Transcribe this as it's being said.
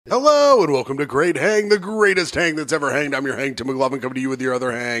Hello and welcome to Great Hang, the greatest hang that's ever hanged. I'm your hang, Tim McLovin, coming to you with your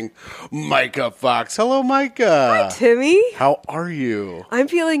other hang, Myka Fox. Hello, Myka. Hi, Timmy. How are you? I'm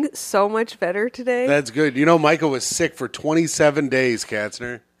feeling so much better today. That's good. You know, Myka was sick for 27 days,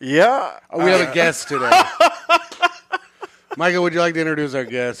 Katzner. Yeah. We have a guest today. Myka, would you like to introduce our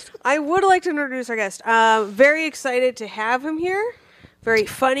guest? I would like to introduce our guest. Very excited to have him here. Very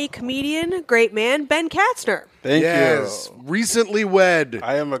funny comedian, great man, Ben Katzner. Thank you. Recently wed.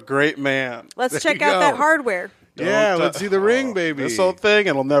 I am a great man. Let's check out that hardware. Yeah, let's see the ring, baby. This whole thing,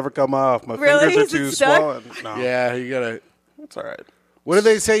 it'll never come off. My Really? fingers are Is it too stuck? swollen. No. Yeah, you gotta. It's all right. What do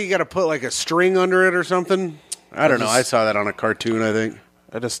they say? You gotta put like a string under it or something? I don't know. I saw that on a cartoon, I think.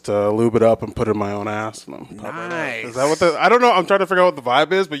 I just lube it up and put it in my own ass. And Nice. is that what I don't know. I'm trying to figure out what the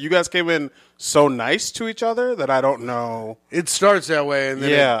vibe is, but you guys came in so nice to each other that I don't know. It starts that way, and then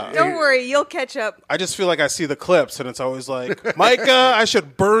Yeah. Don't worry, you'll catch up. I just feel like I see the clips, and it's always like, Myka, I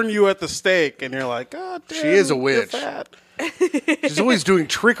should burn you at the stake. And you're like, God damn, She is a you're witch. fat. She's always doing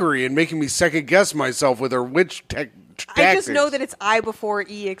trickery and making me second guess myself with her witch tactics. I just know that it's I before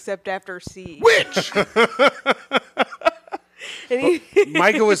E except after C. witch. And he-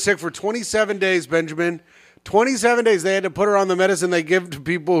 Myka was sick for 27 days, Benjamin. 27 days. They had to put her on the medicine they give to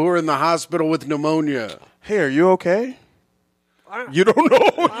people who are in the hospital with pneumonia. Hey, are you okay? You don't know.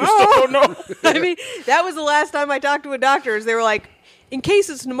 You still don't know. I mean, that was the last time I talked to a doctor. Is they were like, in case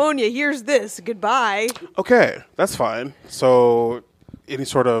it's pneumonia, here's this. Goodbye. Okay, that's fine. So, any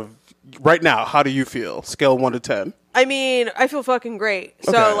sort of right now, how do you feel? Scale 1 to 10. I mean, I feel fucking great.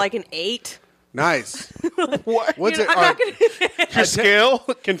 So, Okay. like an 8. Nice. What? What's You know, it? I'm not gonna. Your scale?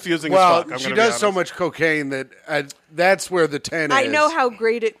 Confusing well, as fuck. I'm she gonna does be so honest. much cocaine that that's where the 10 is. I know how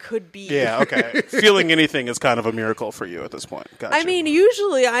great it could be. Yeah, okay. Feeling anything is kind of a miracle for you at this point. Gotcha. I mean,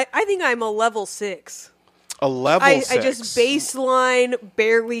 usually I think I'm a level 6. a level I 6. just baseline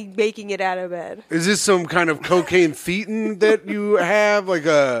barely making it out of bed. Is this some kind of cocaine thetan that you have? Like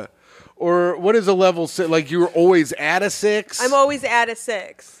a. Or what is a level 6? Like you're always at a 6? I'm always at a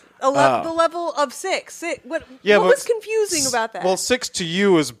 6. The level of 6. What but was confusing about that? Well, 6 to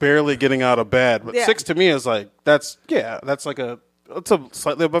you is barely getting out of bed, but Yeah. 6 to me is like that's like a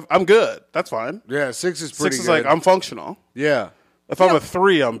slightly above. I'm good. That's fine. Yeah, 6 is pretty 6 is good. like I'm functional. Yeah. If I'm a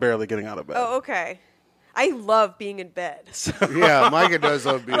 3, I'm barely getting out of bed. Oh, okay. I love being in bed. So, Yeah, Myka does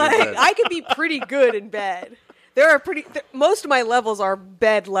love being in like, bed. I could be pretty good in bed. Most of my levels are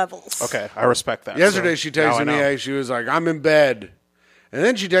bed levels. Okay, I respect that. Yesterday So she now I texted me, know. hey, she was like, I'm in bed. And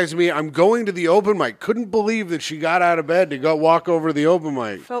then she texted me, I'm going to the open mic. Couldn't believe that she got out of bed to go walk over to the open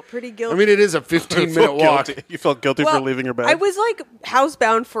mic. Felt pretty guilty. I mean, it is a You 15-minute felt walk. guilty. You felt guilty for leaving your bed. I was like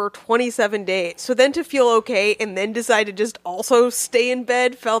housebound for 27 days. So then to feel okay and then decide to just also stay in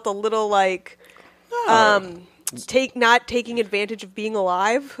bed felt a little like not taking advantage of being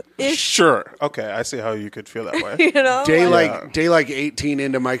alive ish. Sure. Okay, I see how you could feel that way. You know? Day Like, like 18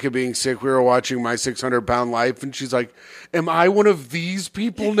 into Myka being sick, we were watching My 600-Pound Life, and she's like, am I one of these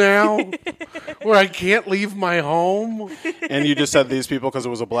people now where I can't leave my home? And you just said these people because it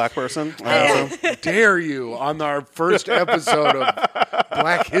was a black person? Dare you on our first episode of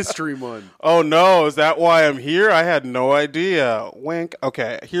Black History Month. Oh, no. Is that why I'm here? I had no idea. Wink.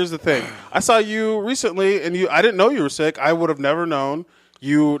 Okay, here's the thing. I saw you recently, and I didn't know you were sick. I would have never known.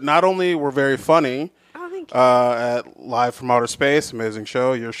 You not only were very funny oh, thank you. at Live from Outer Space, amazing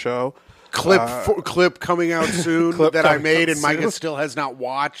show, your show. Clip coming out soon Clip that I coming made out and Myka soon. still has not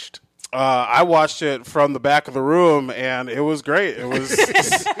watched. I watched it from the back of the room, and it was great. It was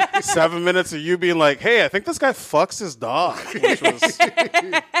 7 minutes of you being like, hey, I think this guy fucks his dog. Which was,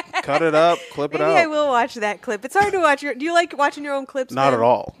 cut it up, clip it Maybe out. I will watch that clip. It's hard to watch do you like watching your own clips? Not Ben? at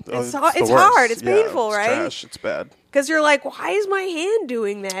all. It's the hard. It's worst. hard. It's Yeah, painful, it's right? Trash. It's bad. Because you're like, why is my hand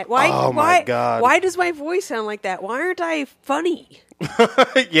doing that? Why? Oh, my God. Why does my voice sound like that? Why aren't I funny?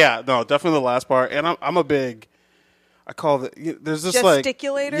 Yeah, no, definitely the last part. And I'm a big. I call it. There's this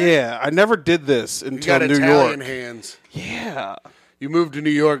Gesticulator? Yeah, I never did this You until got New Italian York. hands. Yeah. You moved to New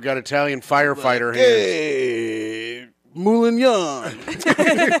York, got Italian firefighter hands. Hey, Moulin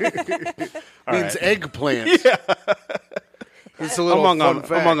Means eggplant. Yeah. It's a little fun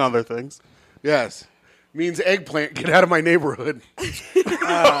fact. among other things. Yes. Means eggplant, get out of my neighborhood.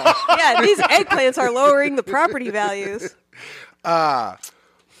 Yeah, these eggplants are lowering the property values.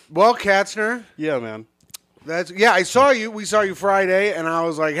 Well, Katzner, Yeah, man. I saw you. We saw you Friday, and I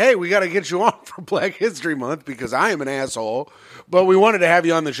was like, hey, we got to get you on for Black History Month because I am an asshole. But we wanted to have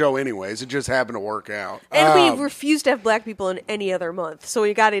you on the show anyways. It just happened to work out. And we refuse to have black people in any other month, so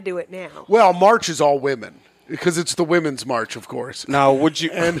we got to do it now. Well, March is all women because it's the Women's March, of course. Now, would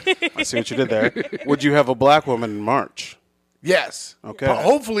you? I see what you did there. Would you have a black woman in March? Yes. Okay. But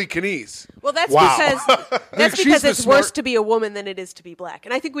hopefully Kenise. Well, that's Wow. because She's the it's worse smart- to be a woman than it is to be black,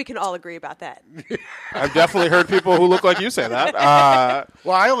 and I think we can all agree about that. I've definitely heard people who look like you say that.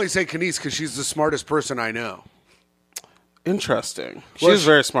 Well, I only say Kenise because she's the smartest person I know. Interesting. Well, She's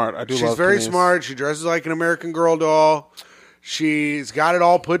very smart. I do love She's very Kenise. smart. She dresses like an American Girl doll. She's got it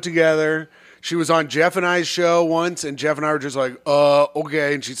all put together. She was on Jeff and I's show once, and Jeff and I were just like,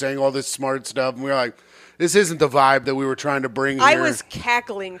 okay. And she's saying all this smart stuff. And we were like, this isn't the vibe that we were trying to bring here. I was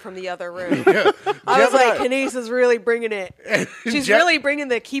cackling from the other room. I Jeff was and like, Kenise is really bringing it. She's Jeff- really bringing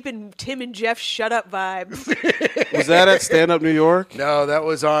the keeping Tim and Jeff shut up vibe. Was that at Stand Up New York? No, that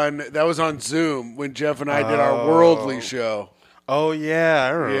was on Zoom when Jeff and I did our worldly show. Oh, yeah. I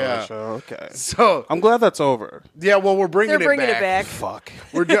remember Yeah. that show. Okay. So, I'm glad that's over. yeah, well, we're bringing They're bringing it back. Fuck.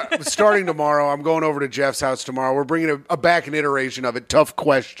 We're starting tomorrow. I'm going over to Jeff's house tomorrow. We're bringing a back an iteration of it, Tough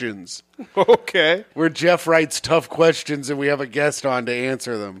Questions, Okay. where Jeff writes tough questions and we have a guest on to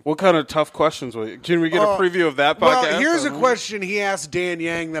answer them. What kind of tough questions will you? Can we get a preview of that podcast? Well, here's a question he asked Dan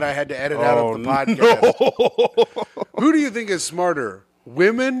Yang that I had to edit out Oh, of the podcast. Who do you think is smarter,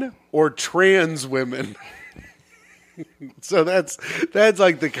 women or trans women? So that's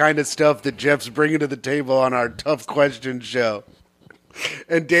like the kind of stuff that Jeff's bringing to the table on our Tough Questions show.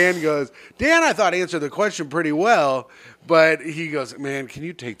 And Dan goes, I thought answered the question pretty well, but he goes, man, can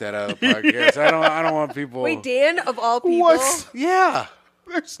you take that out of the podcast? I don't want people. Wait, Dan, of all people? What? Yeah.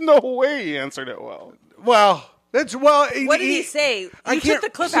 There's no way he answered it well. Well, that's What did he say? I You can't-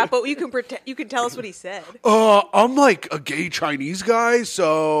 took the clip out, but you can tell us what he said. I'm like a gay Chinese guy,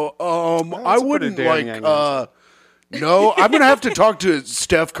 so I a pretty wouldn't Dan like. Yang answer. No, I'm gonna have to talk to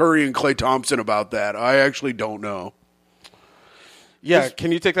Steph Curry and Klay Thompson about that. I actually don't know. Yeah,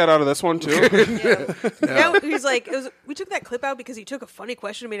 can you take that out of this one, too? Now he's like, we took that clip out because he took a funny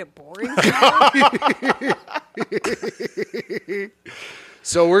question and made it boring.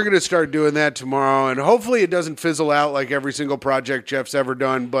 So we're gonna start doing that tomorrow, and hopefully it doesn't fizzle out like every single project Jeff's ever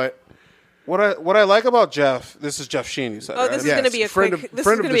done. But What I like about Jeff, this is Jeff Sheen, you said, Oh, right? this is Yes, going to be a friend quick. of- This is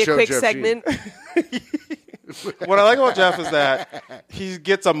friend of going to the be a show, quick Jeff segment. What I like about Jeff is that he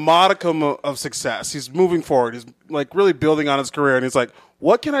gets a modicum of success. He's moving forward. He's like really building on his career, and he's like,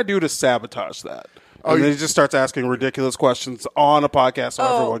 "What can I do to sabotage that?" And then he just starts asking ridiculous questions on a podcast so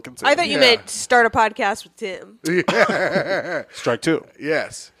everyone can see. I thought you meant start a podcast with Tim. Strike two.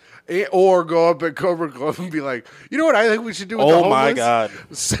 yes. Or go up at Cobra Club and be like, you know what I think we should do with the Oh homeless? my God.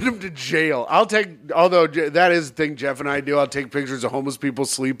 Send them to jail. I'll take, although that is the thing Jeff and I do, I'll take pictures of homeless people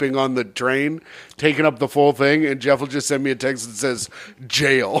sleeping on the train, taking up the full thing, and Jeff will just send me a text that says,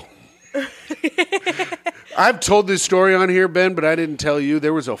 jail. I've told this story on here, Ben, but I didn't tell you.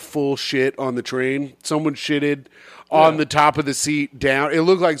 There was a full shit on the train. Someone shitted on the top of the seat down. It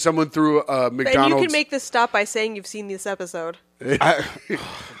looked like someone threw a McDonald's. And you can make this stop by saying you've seen this episode. It's I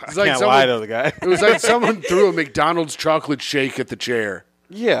like can't someone- lie to the guy. It was like someone threw a McDonald's chocolate shake at the chair.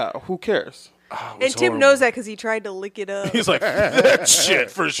 Yeah, who cares? And Tim knows that because he tried to lick it up. He's like, that's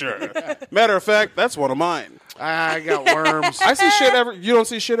shit for sure. Matter of fact, that's one of mine. I got worms. I see shit every. You don't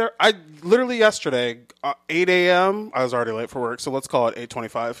see shit. I literally yesterday, 8 a.m. I was already late for work, so let's call it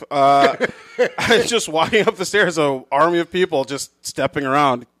 8:25. I was just walking up the stairs, an army of people just stepping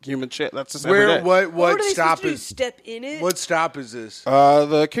around human shit. That's just every day. what What are they stop supposed to do? is? Step in it? What stop is this?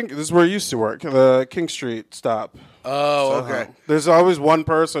 The King. This is where I used to work. The King Street stop. Oh, okay. There's always one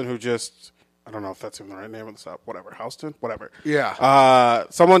person who just. I don't know if that's even the right name of the stop. Whatever, Houston, whatever. Yeah.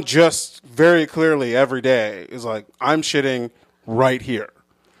 Someone just very clearly every day is like, I'm shitting right here.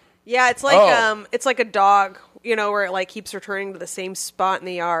 Yeah, it's like Oh. it's like a dog, where it like keeps returning to the same spot in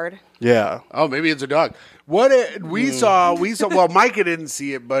the yard. Yeah. Oh, maybe it's a dog. We saw. Well, Myka didn't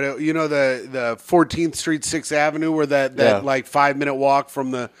see it, but the 14th Street 6th Avenue, where that like 5-minute walk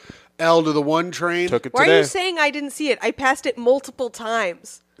from the L to the 1 train. Took it Why today. are you saying I didn't see it? I passed it multiple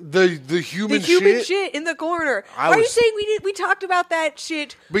times. The human shit. In the corner. I Why are you was- saying we talked about that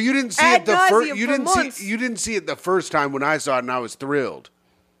shit? But you didn't see ad it the first. nauseam You for didn't months. see. You didn't see it the first time when I saw it, and I was thrilled.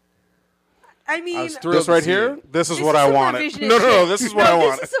 I mean, I was thrilled. This right to see here, it. this is this what is I some wanted. revisionist No, shit. this is what I This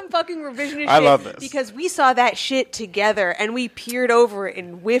wanted. is some fucking revisionist I shit. love this. Because we saw that shit together and we peered over it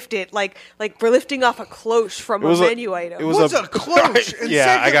and whiffed it like we're lifting off a cloche from a menu item. It was What's a cloche? And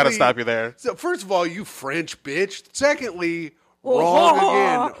yeah, I got to secondly- stop you there. So first of all, you French bitch. Secondly,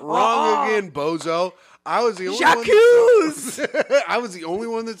 wrong again, bozo. I was the only one. I was the only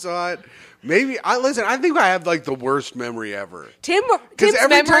one that saw it. Maybe I think I have like the worst memory ever. Tim's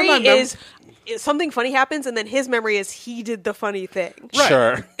every time memory I is something funny happens and then his memory is he did the funny thing. Right.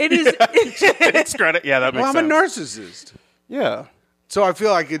 Sure. It is. It's credit. Yeah, that makes Well, I'm a sense. narcissist, Yeah. so I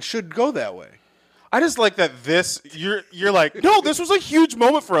feel like it should go that way. I just like that you're like, no, this was a huge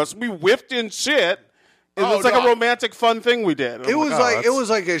moment for us. We whipped in shit. It was like a romantic, fun thing we did. It was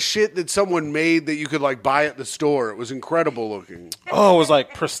like a shit that someone made that you could like buy at the store. It was incredible looking. Oh, it was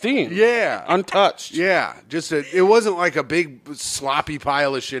like pristine. Yeah. Untouched. Yeah. It wasn't like a big sloppy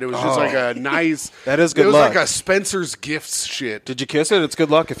pile of shit. It was just like a nice. That is good luck. It was like a Spencer's Gifts shit. Did you kiss it? It's good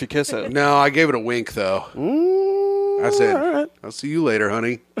luck if you kiss it. No, I gave it a wink though. I said, all right. I'll see you later,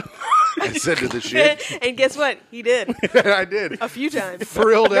 honey. I said to the shit. And guess what? He did. I did. A few times.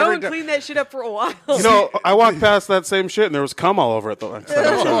 Thrilled No every one time. cleaned that shit up for a while. You know, I walked past that same shit and there was cum all over it. Though.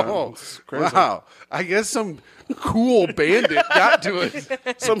 Oh, wow. I guess some cool bandit got to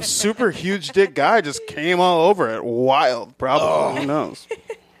it. Some super huge dick guy just came all over it. Wild, probably. Who knows?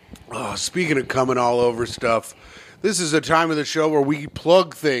 Oh, speaking of coming all over this is a time of the show where we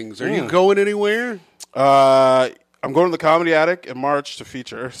plug things. Are you going anywhere? I'm going to the Comedy Attic in March to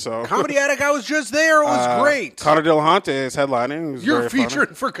feature. So Comedy Attic, I was just there. It was great. Connor Delahunty is headlining. It was You're very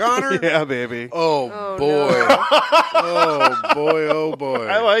featuring for Connor? Yeah, baby. Oh, boy. Oh, boy.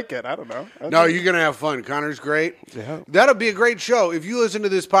 I like it. I don't know. No, you're going to have fun. Connor's great. Yeah. That'll be a great show. If you listen to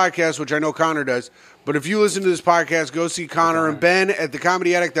this podcast, which I know Connor does, but if you listen to this podcast, go see Connor and Ben at the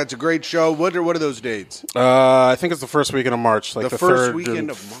Comedy Attic. That's a great show. What are those dates? I think it's the first weekend of March. Like the first 3rd weekend and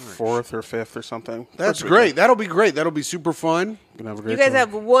of March. 4th or 5th or something. That's great. That'll be great. That'll be super fun. Gonna have a great You guys time.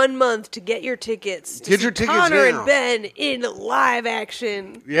 have 1 month to get your tickets. To Get see your tickets Connor now. and Ben in live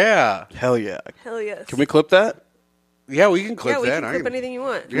action. Yeah. Hell yeah. Hell yes. Can we clip that? Yeah, we can clip Yeah, we that. can clip anything you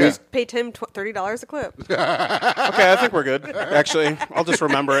want. Yeah. Just pay Tim $30 a clip. Okay, I think we're good. Actually, I'll just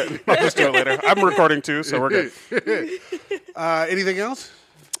remember it. I'll just do it later. I'm recording too, so we're good. Anything else?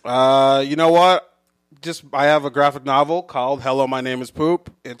 You know what? I have a graphic novel called Hello, My Name is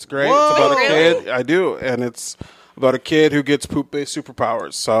Poop. It's great. Whoa. It's about a Really? kid. I do, and it's about a kid who gets poop-based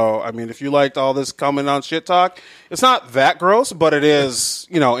superpowers. So, I mean, if you liked all this coming on shit talk, it's not that gross, but it is,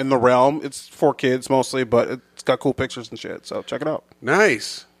 in the realm. It's for kids mostly, but it's got cool pictures and shit. So check it out.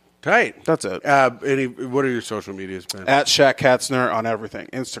 Nice. Tight. That's it. What are your social medias, Ben? At Shaq Katzner on everything: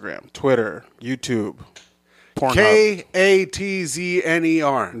 Instagram, Twitter, YouTube, Pornhub.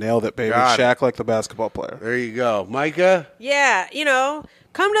 Katzner. Nailed it, baby. Got it. Shaq like the basketball player. There you go. Myka? Yeah,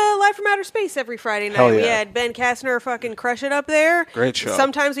 come to Live from Outer Space every Friday night. Hell yeah. We had Ben Katzner fucking crush it up there. Great show.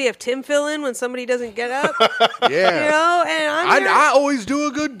 Sometimes we have Tim fill in when somebody doesn't get up. Yeah. And I'm here. I always do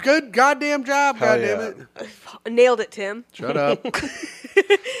a good goddamn job. Hell Goddamn yeah. it. Nailed it, Tim. Shut up. Shut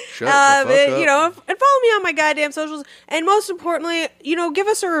the fuck up. And follow me on my goddamn socials. And most importantly, give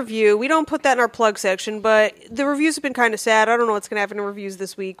us a review. We don't put that in our plug section, but the reviews have been kind of sad. I don't know what's going to happen in reviews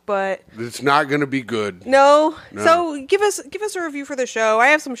this week, but It's not going to be good. no. So give us a review for the show. I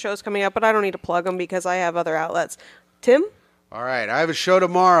have some shows coming up, but I don't need to plug them because I have other outlets. Tim? All right. I have a show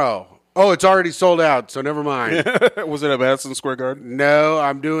tomorrow. Oh, it's already sold out, so never mind. Was it at Madison Square Garden? No,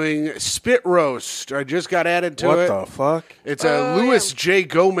 I'm doing Spit Roast. I just got added to it. What the fuck? It's a Louis J.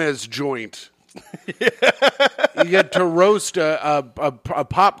 Gomez joint. You get to roast a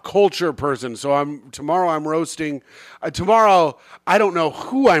pop culture person. So tomorrow I'm roasting. Tomorrow I don't know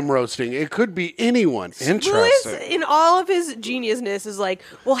who I'm roasting. It could be anyone. Interesting. Louis, in all of his geniusness, is like,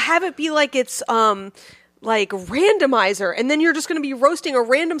 well, have it be like it's like randomizer, and then you're just going to be roasting a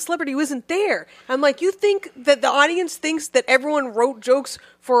random celebrity who isn't there. I'm like, you think that the audience thinks that everyone wrote jokes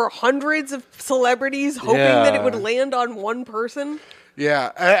for hundreds of celebrities, hoping that it would land on one person?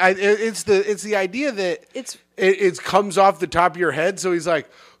 Yeah, it's the idea that it comes off the top of your head. So he's like,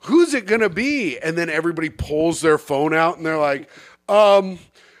 "Who's it gonna be?" And then everybody pulls their phone out and they're like, blah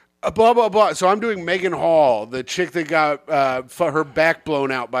blah blah. So I'm doing Megan Hall, the chick that got her back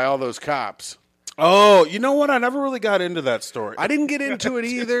blown out by all those cops. Oh, you know what? I never really got into that story. I didn't get into it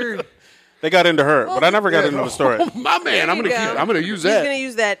either. They got into her, but I never got into the story. Oh, my man, I'm gonna use that. He's gonna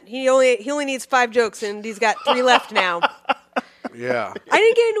use that. He only needs 5 jokes, and he's got 3 left now. Yeah. I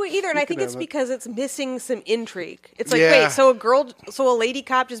didn't get into it either, and I think it's because it's missing some intrigue. It's like, Yeah. wait, so a lady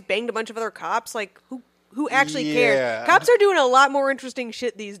cop just banged a bunch of other cops? Like, who actually Yeah. cares? Cops are doing a lot more interesting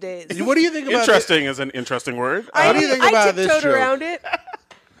shit these days. What do you think about Interesting is an interesting word. How do you think about this tiptoed joke? around it.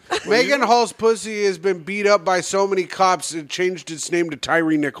 Megan Hall's pussy has been beat up by so many cops it changed its name to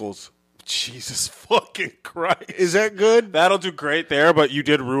Tyree Nichols. Jesus fucking Christ. Is that good? That'll do great there, but you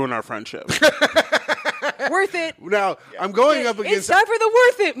did ruin our friendship. Worth it. Now I'm going up It's against. time for the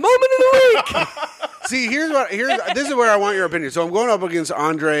worth it moment of the week. See, this is where I want your opinion. So I'm going up against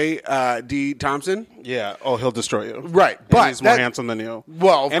Andre D. Thompson. Yeah. Oh, he'll destroy you. Right, And but he's more that- handsome than you.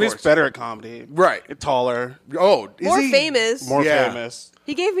 Well, of and course. he's better at comedy. Right. Taller. Oh, is More he? famous. More Yeah. famous.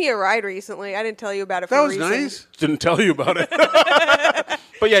 He gave me a ride recently. I didn't tell you about it for That a was reason. nice. Didn't tell you about it.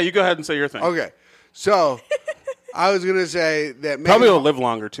 But yeah, you go ahead and say your thing. Okay. So I was gonna say that Probably will live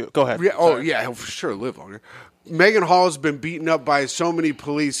longer too. Go ahead. Yeah, he'll for sure live longer. Megan Hall's been beaten up by so many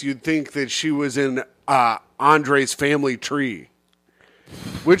police. You'd think that she was in Andre's family tree.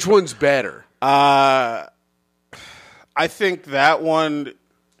 Which one's better? I think that one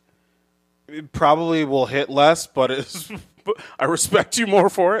probably will hit less, but I respect you more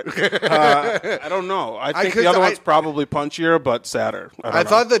for it. I don't know. I think the other one's probably punchier, but sadder. I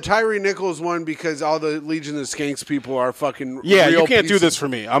thought the Tyree Nichols one, because all the Legion of Skanks people are fucking Yeah, real you can't do pieces. this for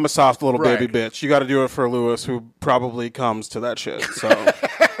me. I'm a soft little Right. baby bitch. You got to do it for Lewis, who probably comes to that shit. So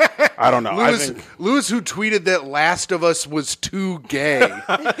I don't know. Lewis, who tweeted that Last of Us was too gay.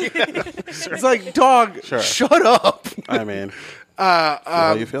 It's like, dog, shut up. I mean,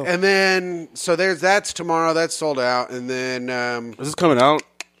 how you feel. And then, so that's tomorrow. That's sold out. And then Is this coming out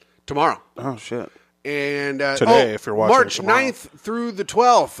tomorrow. Oh shit! And today, if you're watching March it tomorrow. 9th through the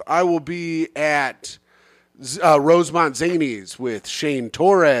 12th, I will be at Rosemont Zanies with Shane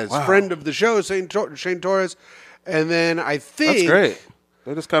Torres, friend of the show, Shane Torres. And then I think That's great.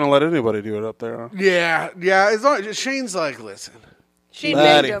 They just kind of let anybody do it up there. Huh? Yeah. As long as Shane's like, listen. She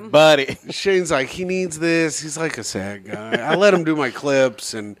named him. buddy. Shane's like, he needs this. He's like a sad guy. I let him do my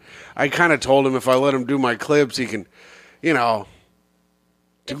clips, and I kind of told him if I let him do my clips, he can, do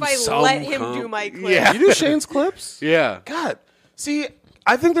If I some let him do my clips. Yeah. You do Shane's clips? Yeah. God. See,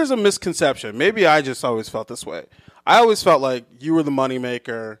 I think there's a misconception. Maybe I just always felt this way. I always felt like you were the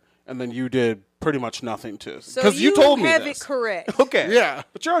moneymaker, and then you did pretty much nothing too. So you told me have this. it correct. Okay. Yeah.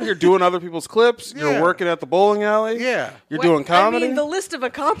 But you're out here doing other people's clips. Yeah. You're working at the bowling alley. Yeah. You're doing comedy. I mean, the list of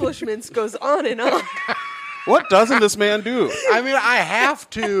accomplishments goes on and on. What doesn't this man do? I mean, I have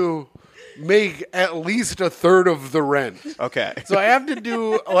to make at least a third of the rent. Okay. So I have to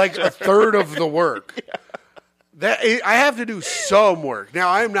do like a third of the work. I have to do some work. Now,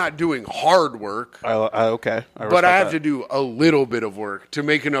 I'm not doing hard work, Okay. but I have to do a little bit of work to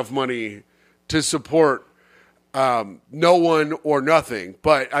make enough money to support no one or nothing.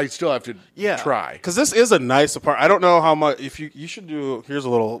 But I still have to try. Because this is a nice apartment. I don't know how much. If you should do. Here's a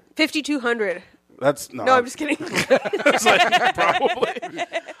little. 5,200. That's No, I'm just kidding. It's like, probably.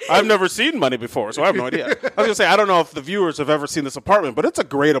 I've never seen money before, so I have no idea. I was gonna say I don't know if the viewers have ever seen this apartment, but it's a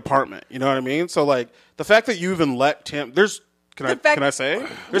great apartment. You know what I mean? So like the fact that you even let Tim, can I say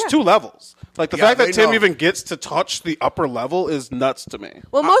there's two levels. Like the fact that Tim even gets to touch the upper level is nuts to me.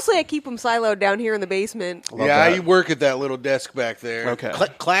 Well, mostly I keep him siloed down here in the basement. I work at that little desk back there. Okay.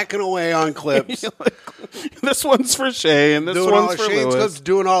 Clacking away on clips. This one's for Shay, and this doing one's all for Shane's Lewis. clips,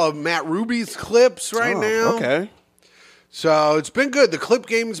 doing all of Matt Ruby's clips now. Okay. So it's been good. The clip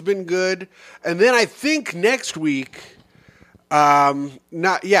game's been good. And then I think next week,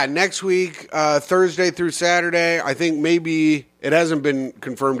 next week, Thursday through Saturday, I think maybe it hasn't been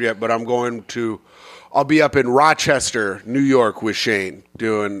confirmed yet, but I'll be up in Rochester, New York with Shane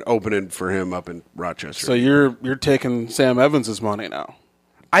doing opening for him up in Rochester. So you're taking Sam Evans's money now.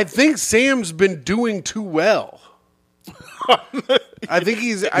 I think Sam's been doing too well. I think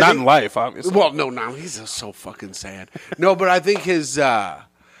he's Not in life, obviously. Well, no, he's just so fucking sad. No, but I think he's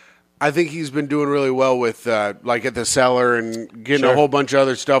been doing really well with like at the Cellar and getting a whole bunch of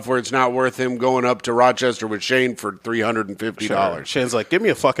other stuff where it's not worth him going up to Rochester with Shane for $350. Sure. Shane's like, give me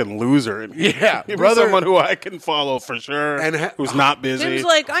a fucking loser. And Yeah, give brother. me someone who I can follow for sure, And who's not busy. Tim's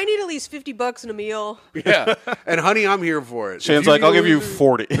like, I need at least $50 in a meal. Yeah, and honey, I'm here for it. Shane's like, I'll give you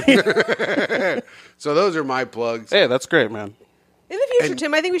 40. So those are my plugs. Hey, that's great, man. In the future,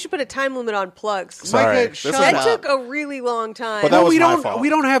 Tim, I think we should put a time limit on plugs. Sorry. Myka, shut That up. took a really long time. But that was we my don't. fault. We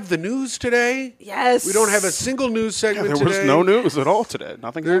don't have the news today. Yes. We don't have a single news segment There today. was no news at all today.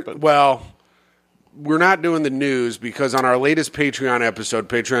 Nothing happened. Well, we're not doing the news because on our latest Patreon episode,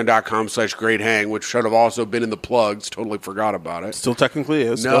 patreon.com/greathang, which should have also been in the plugs, totally forgot about it. Still technically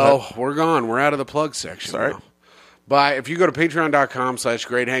is. Go No, ahead. we're gone. We're out of the plug section. Sorry. now. But if you go to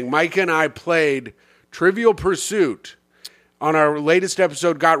patreon.com/greathang, Myka and I played Trivial Pursuit. On our latest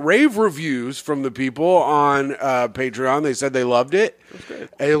episode, got rave reviews from the people on Patreon. They said they loved it.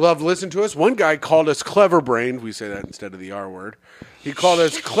 They loved listening to us. One guy called us clever brained. We say that instead of the R word. He called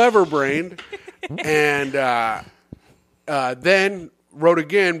us clever brained, and then wrote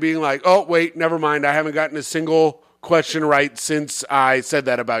again, being like, "Oh wait, never mind. I haven't gotten a single question right since I said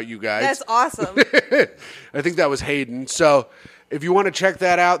that about you guys." That's awesome. I think that was Hayden. So if you want to check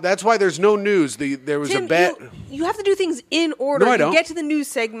that out, that's why there's no news. There was Tim, a bet. you have to do things in order. No, I You don't. get to the news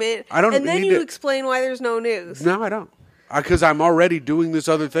segment, I don't and then need you to- explain why there's no news. No, I don't. Because I'm already doing this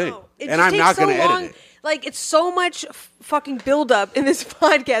other thing. No, it And just I'm takes not so going to long. edit it. Like, it's so much fucking buildup in this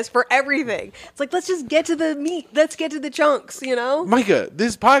podcast for everything. It's like, let's just get to the meat. Let's get to the chunks, you know? Myka,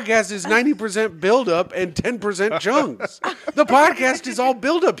 this podcast is 90% buildup and 10% chunks. The podcast is all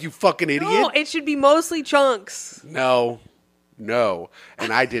buildup, you fucking idiot. No, it should be mostly chunks. No.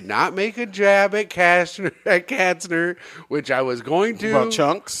 And I did not make a jab at Katzner, which I was going to. About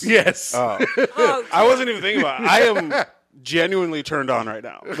chunks? Yes. Oh, I wasn't even thinking about it. I am genuinely turned on right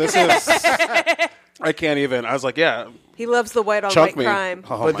now. This is... I can't even. I was like, yeah. he loves the white on Chunk white me. crime.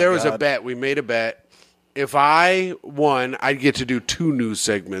 Oh, But my there was a God. bet. We made a bet. If I won, I'd get to do 2 news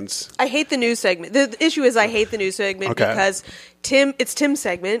segments. I hate the news segment. The issue is I hate the news segment Okay. because it's Tim's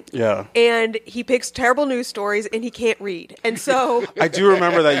segment. Yeah. And he picks terrible news stories and he can't read. And so I do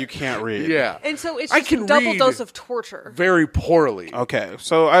remember that you can't read. Yeah. and so it's I just can a double read dose of torture. very poorly. Okay,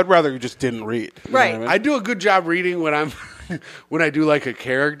 so I'd rather you just didn't read. You know Right. what I mean? I do a good job reading when I'm when I do like a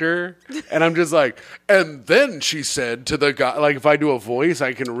character, and I'm just like, and then she said to the guy, like if I do a voice,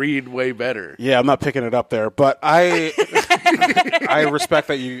 I can read way better. Yeah, I'm not picking it up there, but I I respect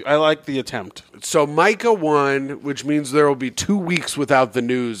that you. I like the attempt. So Myka won, which means there will be 2 weeks without the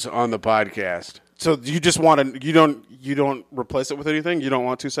news on the podcast. So you just want to. You don't replace it with anything. You don't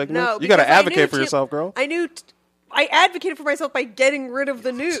want 2 segments. No, You got to because I knew advocate for Tim- yourself, girl. I advocated for myself by getting rid of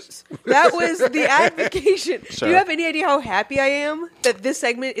the news. That was the advocation. Sure. Do you have any idea how happy I am that this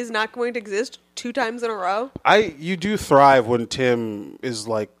segment is not going to exist 2 times in a row? You do thrive when Tim is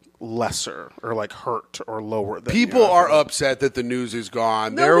like lesser or like hurt or lower. Than People you. are upset that the news is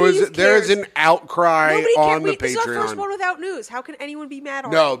gone. Nobody There cares. is an outcry Nobody on cares. the This is our first Patreon. one without news. How can anyone be mad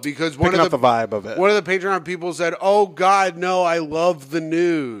on No, it? because picking up the vibe of it. one of the Patreon people said, "Oh God, no, I love the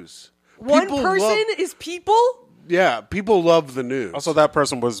news." One People person love- is people? Yeah, people love the news. Also, that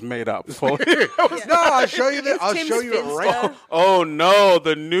person was made up. No, I'll show you that. I'll Tim's show you it Finsta. right. Oh no,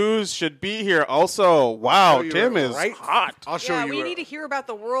 the news should be here. Also, wow, Show you Tim it is right- hot. I'll show Yeah, you. we it. need to hear about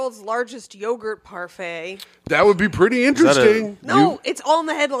the world's largest yogurt parfait. That would be pretty interesting. No, it's all in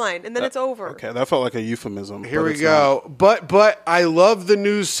the headline, and then it's over. Okay, that felt like a euphemism. Here but we it's go. But I love the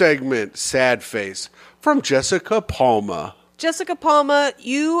news segment. Sad face from Jessica Palma. Jessica Palma,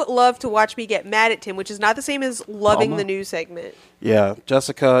 you love to watch me get mad at Tim, which is not the same as loving Palma? the news segment. Yeah,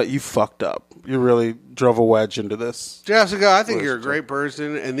 Jessica, you fucked up. You really drove a wedge into this. Jessica, I think you're a great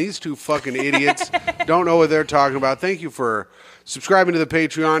person, and these 2 fucking idiots don't know what they're talking about. Thank you for subscribing to the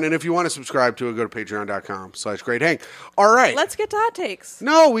Patreon, and if you want to subscribe to it, go to patreon.com/greathang. All right. Let's get to hot takes.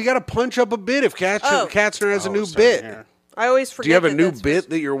 No, we got to punch up a bit if Katzner has a new bit. Here. I always forget. Do you have a that new that's bit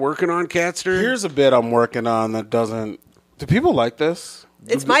that you're working on, Katzner? Here's a bit I'm working on that doesn't. Do people like this?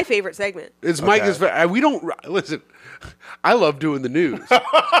 It's my favorite segment. It's Micah's. We don't listen. I love doing the news.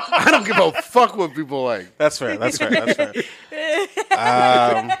 I don't give a fuck what people like. That's fair. That's fair. That's fair.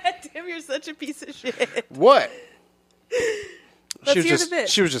 Tim, you're such a piece of shit. What? Let's hear the bit.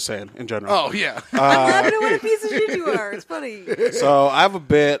 She was just saying in general. Oh yeah. I'm laughing at what a piece of shit you are. It's funny. So I have a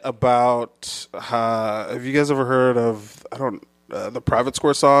bit about. Have you guys ever heard of the Private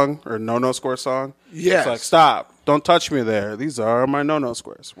Square song or No Square song? Yes. It's like, stop, don't touch me there. These are my No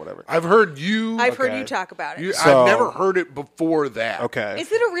squares. Whatever. I've heard you. I've heard Okay. you talk about it. So- I've never heard it before that. Okay. Is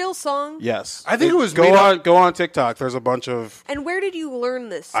it a real song? Yes. I think it was made Go on TikTok. There's a bunch of. And where did you learn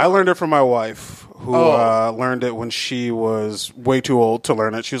this? I learned it from my wife, who Oh. learned it when she was way too old to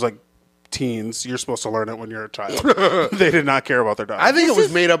learn it. She was like teens. You're supposed to learn it when you're a child. They did not care about their diet. I think it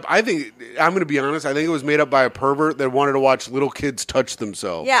was made up. I'm going to be honest. I think it was made up by a pervert that wanted to watch little kids touch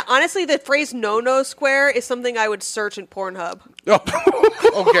themselves. Yeah, honestly, the phrase "no square" is something I would search in Pornhub. Oh.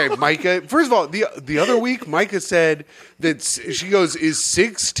 Okay, Myka. First of all, the other week, Myka said that she goes, "Is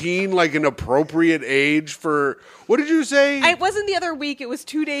 16 like an appropriate age for?" What did you say? It wasn't the other week; it was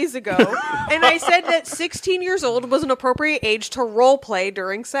 2 days ago, and I said that 16 years old was an appropriate age to role play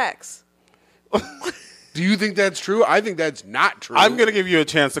during sex. Do you think that's true? I think that's not true. I'm going to give you a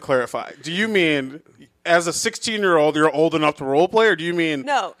chance to clarify. Do you mean as a 16-year-old, you're old enough to role play, or do you mean,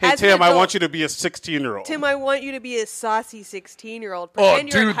 No, hey, as an Tim, I adult- want you to be a 16-year-old? Tim, I want you to be a saucy 16-year-old. Oh, Pretend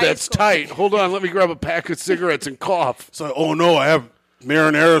you're in dude, high that's school. tight. Hold on, let me grab a pack of cigarettes and cough. It's like, oh, no, I have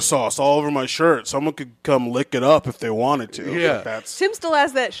marinara sauce all over my shirt. Someone could come lick it up if they wanted to. Yeah. That's Tim still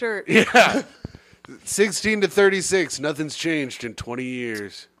has that shirt. Yeah. 16 to 36, nothing's changed in 20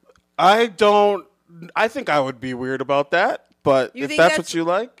 years. I think I would be weird about that, but You if think that's that's- what you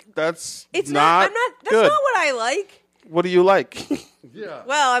like, that's It's not I'm not. That's good. not what I like. What do you like? Yeah.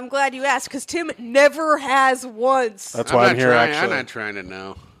 Well, I'm glad you asked because Tim never has once. That's why I'm here, I'm actually. not trying to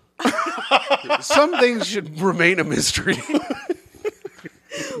know. Some things should remain a mystery.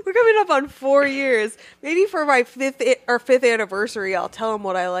 What We're coming up on 4 years. Maybe for my fifth anniversary, I'll tell him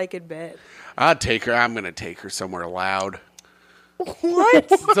what I like in bed. I'll take her. I'm going to take her somewhere loud. What?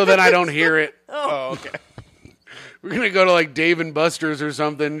 So then I don't hear it. Oh, okay. We're going to go to like Dave and Buster's or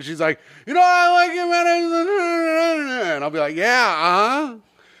something. And she's like, I like him. And I'll be like, yeah, uh-huh.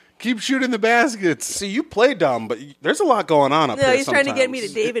 Keep shooting the baskets. See, you play dumb, but there's a lot going on up No, here he's trying to get me to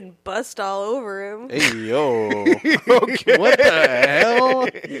sometimes. Dave and bust all over him. Hey, yo. Okay. What the hell?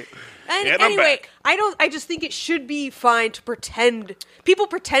 And And I'm anyway, back. I just think it should be fine to pretend. People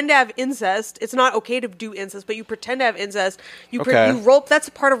pretend to have incest. It's not okay to do incest, but you pretend to have incest. You role. That's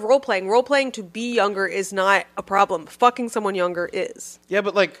a part of role playing. Role playing to be younger is not a problem. Fucking someone younger is. Yeah,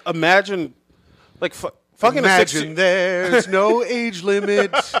 but like, imagine, like, fucking Imagine there's no age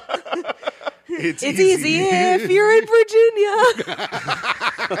limit. It's easy if you're in Virginia.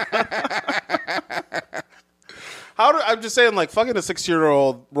 I'm just saying, like, fucking a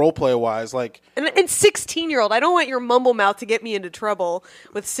 6-year-old role play wise, like, And 16-year-old. I don't want your mumble mouth to get me into trouble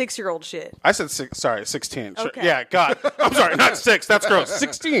with 6-year-old shit. I said 16. Sure. Okay. Yeah, God. I'm sorry, not 6. That's gross.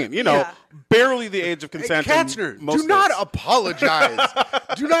 16, Yeah. barely the age of consent. in Katzner, most do not states. apologize.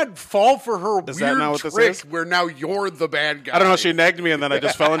 Do not fall for her Is that weird not what this trick is? where now you're the bad guy. I don't know. She nagged me, and then I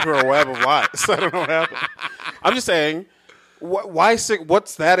just fell into her web of lies. I don't know what happened. I'm just saying, why 6?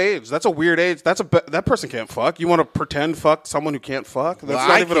 What's that age? That's a weird age. That person can't fuck. You want to pretend fuck someone who can't fuck? That's Well,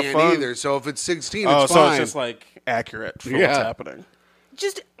 not I even a can't fun. either. So if it's 16, Oh, it's so fine. it's just like accurate for Yeah. what's happening.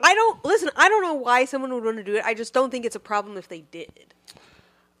 I don't know why someone would want to do it. I just don't think it's a problem if they did.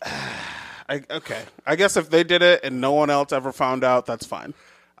 Okay. I guess if they did it and no one else ever found out, that's fine.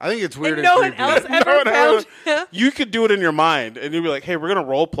 I think it's weird. And and no one creepy. else ever found. You could do it in your mind, and you'd be like, "Hey, we're gonna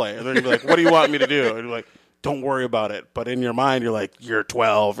role play," and then you'd be like, "What do you want me to do?" And you're like, "Don't worry about it." But in your mind, you're like, "You're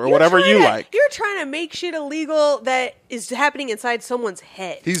 12 or whatever you like." You're trying to make shit illegal that is happening inside someone's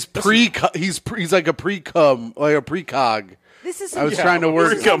head. He's like a pre-cum, like a precog. This is I was some, trying to this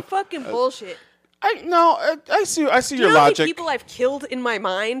work is some fucking bullshit. I see Do your you know how many logic. people I've killed in my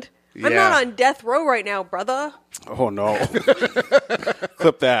mind? I'm Yeah. not on death row right now, brother. Oh no!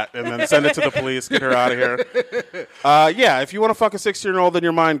 Clip that and then send it to the police. Get her out of here. Yeah, if you want to fuck a 16-year-old in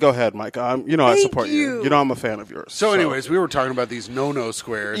your mind, go ahead, Mike. I Thank support you. you. You know I'm a fan of yours. So, anyways, we were talking about these no-no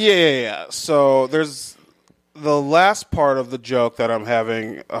squares. Yeah. So there's the last part of the joke that I'm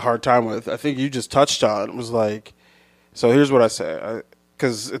having a hard time with. I think you just touched on was like, so here's what I say,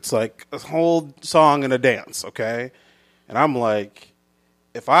 because it's like a whole song and a dance, okay? And I'm like,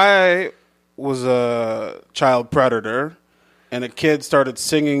 if I was a child predator and a kid started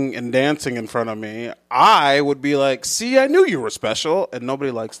singing and dancing in front of me, I would be like, see, I knew you were special, and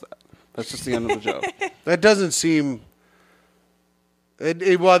nobody likes that. That's just the end of the joke. That doesn't seem.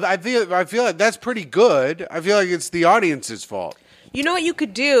 Well, I feel like that's pretty good. I feel like it's the audience's fault. You know what you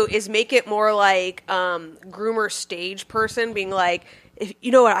could do is make it more like groomer stage person being like,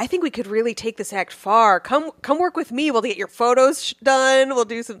 you know what? I think we could really take this act far. Come work with me. We'll get your photos done. We'll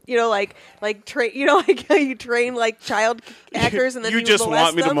do some, like train. Like how you train like child actors, and then you just molest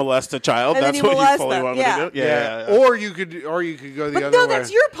want me to them. molest a child. And then That's you what you molest fully them. want me Yeah. to do. Yeah. Or you could go the But other no, way.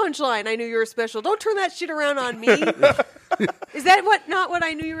 that's your punchline. I knew you were special. Don't turn that shit around on me. Is that not what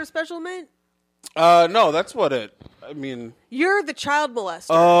I knew you were special meant? No, that's what it. I mean, You're the child molester.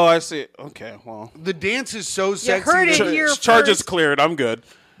 oh, I see. Okay, well, The dance is so sexy. heard it that- here charges first. cleared. I'm good.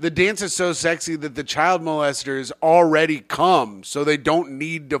 The dance is so sexy that the child molesters already come, so they don't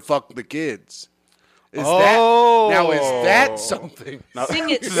need to fuck the kids. Is that something? Sing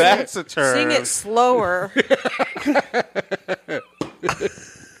it. That's a term. Sing it slower.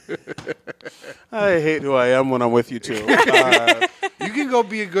 I hate who I am when I'm with you two. You can go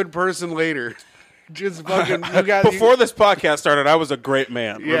be a good person later. Just fucking. Before this podcast started, I was a great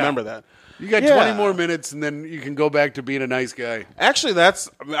man. Yeah. Remember that. You got Yeah. 20 more minutes, and then you can go back to being a nice guy. Actually, that's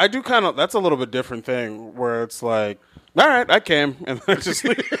a little bit different thing where it's like, all right, I came, and then just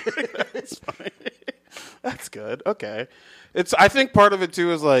leave. That's funny. That's good. Okay. I think part of it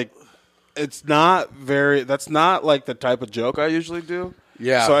too is like, that's not like the type of joke I usually do.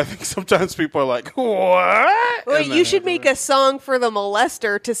 Yeah. So I think sometimes people are like, what? Wait, And you should make a song for the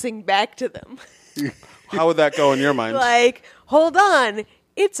molester to sing back to them. How would that go in your mind? Like, hold on.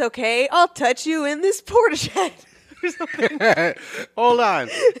 It's okay. I'll touch you in this porta shed. Or something. Hold on.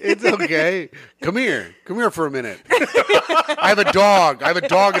 It's okay. Come here for a minute. I have a dog. I have a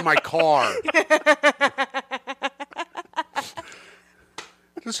dog in my car.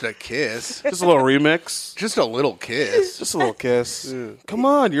 Just a kiss. Just a little remix. Just a little kiss. Just a little kiss. Come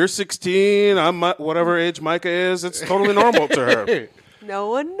on, you're 16. I'm whatever age Myka is. It's totally normal to her. No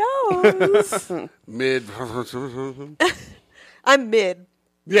one knows. Mid. I'm mid.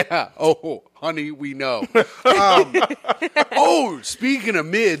 Yeah. Oh, honey, we know. Speaking of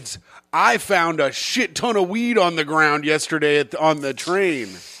mids, I found a shit ton of weed on the ground yesterday on the train.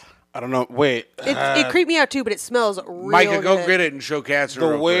 I don't know. Wait. It creeped me out too, but it smells real Myka, go good. get it and show Katzner. The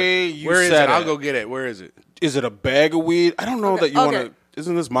real way quick. you Where is said it? I'll it. go get it. Where is it? Is it a bag of weed? I don't know that you Okay. want to.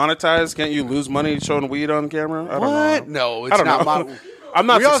 Isn't this monetized? Can't you lose money showing weed on camera? I don't What? know. No, it's not. I'm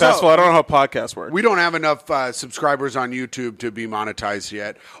not We also- successful. I don't know how podcasts work. We don't have enough subscribers on YouTube to be monetized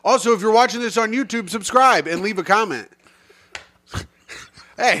yet. Also, if you're watching this on YouTube, subscribe and leave a comment.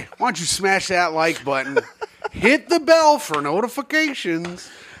 Hey, why don't you smash that like button, hit the bell for notifications,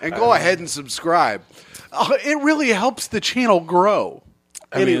 and go ahead and subscribe. It really helps the channel grow.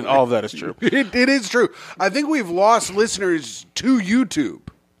 I mean, all of that is true. It is true. I think we've lost listeners to YouTube.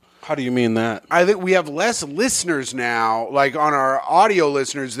 How do you mean that? I think we have less listeners now, like on our audio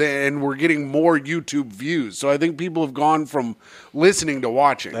listeners, and we're getting more YouTube views. So I think people have gone from listening to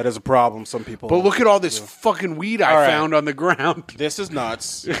watching. That is a problem. Some people. But look at all this fucking weed I All right. found on the ground. This is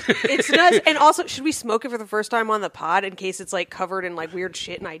nuts. It's nuts. And also, should we smoke it for the first time on the pod in case it's like covered in like weird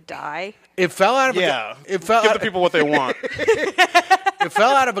shit and I die? It fell out of Give the people what they want. it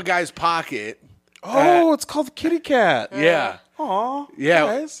fell out of a guy's pocket. Oh, it's called the kitty cat. Yeah. Aw. Yeah,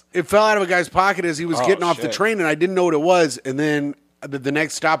 Guys. it fell out of a guy's pocket as he was getting off the shit. train, and I didn't know what it was. And then the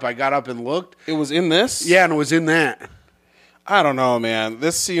next stop, I got up and looked. It was in this? Yeah, and it was in that. I don't know, man.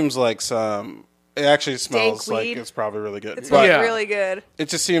 This seems like some. It actually smells like weed. it's probably really good. It smells Yeah. really good. It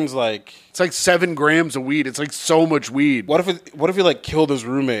just seems like. It's like 7 grams of weed. It's like so much weed. What if he like killed his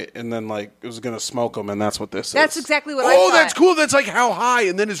roommate and then like it was gonna smoke him and that's what this That's is? exactly what I thought. Oh, that's cool. That's like how high,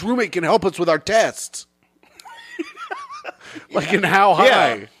 and then his roommate can help us with our tests. Like in how high?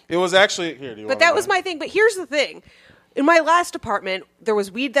 Yeah. It was actually here. Do you But want that one? was my thing. But here's the thing. In my last apartment, there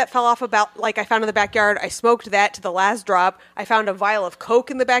was weed that fell off I found in the backyard. I smoked that to the last drop. I found a vial of Coke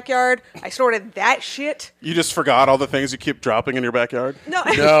in the backyard. I snorted that shit. You just forgot all the things you keep dropping in your backyard. No.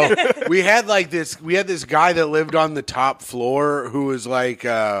 No, we had this guy that lived on the top floor who was like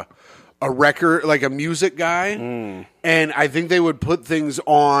a record, like a music guy, and I think they would put things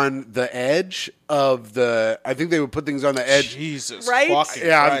on the edge of the. I think they would put things on the edge. Jesus, Right? fucking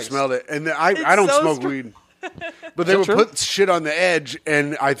Yeah, I Christ. smelled it, and I don't so smoke strong. weed, but they would true? put shit on the edge,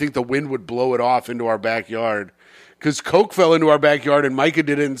 and I think the wind would blow it off into our backyard. Because Coke fell into our backyard, and Myka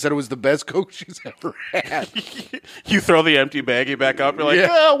did it and said it was the best Coke she's ever had. You throw the empty baggie back up. You're like,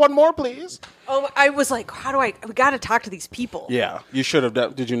 Yeah. one more, please. Oh, I was like, we got to talk to these people. Yeah, you should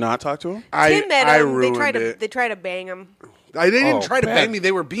have. Did you not talk to him? Tim met I him. They ruined tried it. to bang him. They didn't Oh, try to bad- bang me.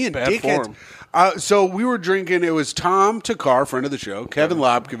 They were being bad dickheads. form. So we were drinking. It was Tom Takar, friend of the show, Kevin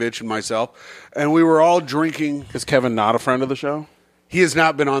Lobkovich, and myself. And we were all drinking. Is Kevin not a friend of the show? He has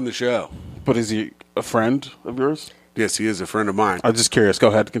not been on the show. But is he a friend of yours? Yes, he is a friend of mine. I'm just curious. Go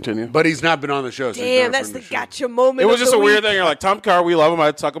ahead, continue. But he's not been on the show. So he's not Damn, a that's friend the of show. gotcha moment. It was of just the a weird week. thing. You're like, Tom Carr, we love him.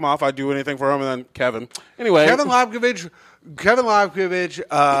 I'd suck him off. I'd do anything for him. And then Kevin. Anyway. Kevin Lobkovich,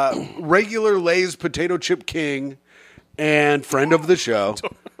 regular Lay's potato chip king and friend of the show.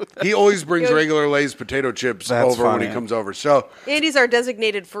 He always brings Good. regular Lay's potato chips That's over when funny. he comes over. So, Andy's our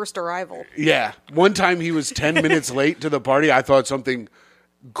designated first arrival. yeah. One time he was 10 minutes late to the party. I thought something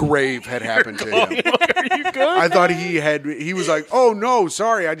grave had happened to him. Are you good? I thought he was like, oh no,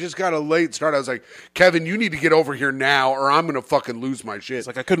 sorry, I just got a late start. I was like, Kevin, you need to get over here now or I'm going to fucking lose my shit. It's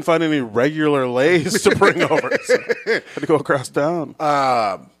like I couldn't find any regular Lays to bring over. So I had to go across town.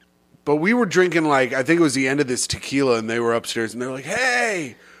 But we were drinking like, I think it was the end of this tequila and they were upstairs and they were like,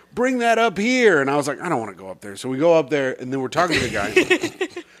 hey, bring that up here. And I was like, I don't want to go up there. So we go up there and then we're talking to the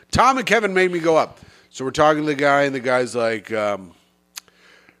guy. Tom and Kevin made me go up. So we're talking to the guy and the guy's like,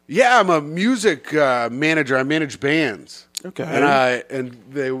 yeah, I'm a music manager. I manage bands. Okay. And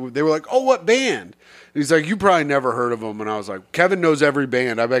they were like, oh, what band? And he's like, you probably never heard of them. And I was like, Kevin knows every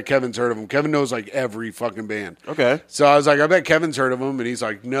band. I bet Kevin's heard of them. Kevin knows like every fucking band. Okay. So I was like, I bet Kevin's heard of them. And he's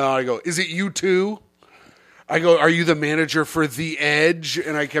like, no. I go, is it U2? I go, are you the manager for The Edge?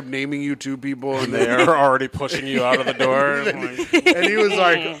 And I kept naming U2 people. And They're already pushing you out of the door. I'm like, and he was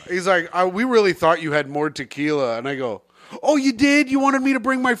like, we really thought you had more tequila. And I go, oh, you did? You wanted me to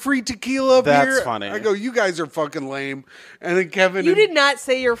bring my free tequila up That's here? funny. I go, you guys are fucking lame. And then Kevin... You did not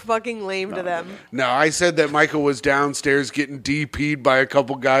say you're fucking lame to them. No, I said that Michael was downstairs getting DP'd by a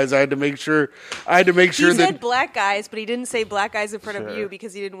couple guys. I had to make sure He that... said black guys, but he didn't say black guys in front of Sure. you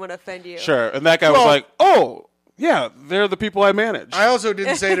because he didn't want to offend you. sure. And that guy Well- was like, oh, yeah, they're the people I manage. I also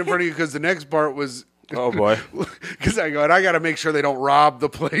didn't say it in front of you because the next part was... Oh, boy. Because I go, and I got to make sure they don't rob the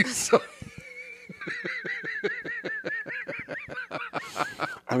place. So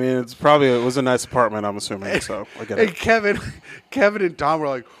I mean, it was a nice apartment, I'm assuming, so I get And it. Kevin and Tom were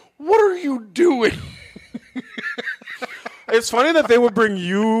like, "What are you doing?" It's funny that they would bring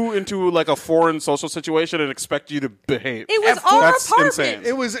you into like a foreign social situation and expect you to behave. It was our That's apartment. insane.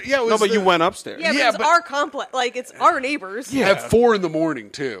 It was No, but you went upstairs. Yeah, but Yeah, it's but- our complex. Like, it's our neighbors. Yeah. at 4 a.m.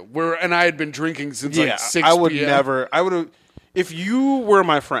 too. And I had been drinking since like 6 I would p.m. never. I would have. If you were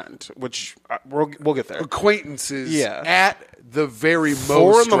my friend, which we'll get there. Acquaintances Yeah. at the very most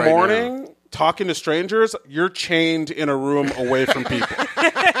 4 in the right morning, talking to strangers, you're chained in a room away from people.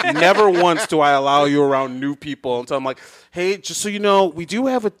 Never once do I allow you around new people until I'm like, hey, just so you know, we do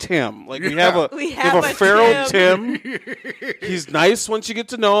have a Tim. Like we have a feral Tim. He's nice once you get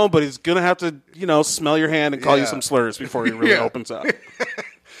to know him, but he's gonna have to, smell your hand and call you Yeah. some slurs before he really Yeah. opens up.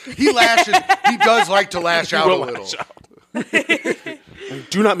 He lashes. He does like to lash out a will little. lash out. And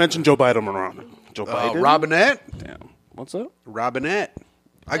do not mention Joe Biden around him. Joe Biden? Robinette. Damn. What's up? Robinette.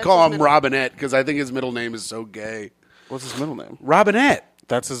 I That's call his him middle- Robinette because I think his middle name is so gay. What's his middle name? Robinette.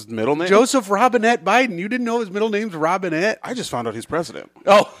 That's his middle name? Joseph Robinette Biden. You didn't know his middle name's Robinette? I just found out he's president.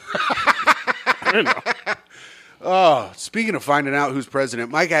 Oh, I didn't know. speaking of finding out who's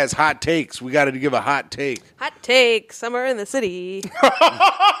president, Mike has hot takes. We got to give a hot take. Hot take, summer in the city.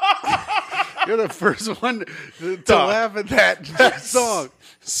 You're the first one to laugh at that song.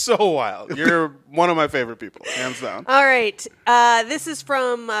 So wild. You're one of my favorite people, hands down. All right. This is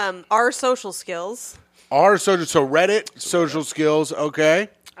from Our Social Skills. R so Reddit social skills. Okay.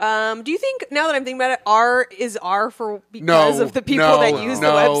 Do you think, now that I'm thinking about it, R is R for No. because of the people that use the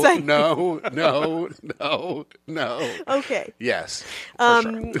website? No. Okay. Yes.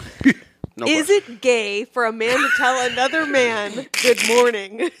 No Is question. it gay for a man to tell another man good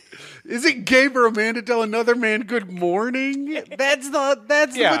morning? Is it gay for a man to tell another man good morning? That's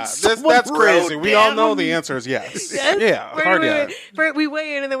Yeah, what that's someone crazy. wrote We all know down. the answer is yes. Yes? Yeah, Wait, hard wait, yeah. wait. We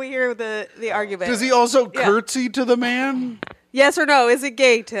weigh in and then we hear the argument. Does he also Yeah. curtsy to the man? Yes or no? Is it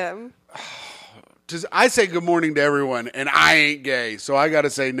gay, Tim? I say good morning to everyone, and I ain't gay, so I got to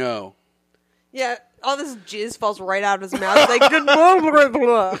say no. Yeah. All this jizz falls right out of his mouth. Like, good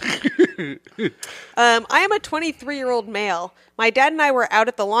morning. I am a 23-year-old male. My dad and I were out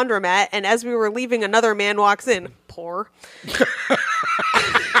at the laundromat, and as we were leaving, another man walks in. Poor.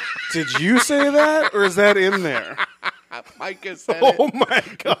 Did you say that, or is that in there? Myka said Oh my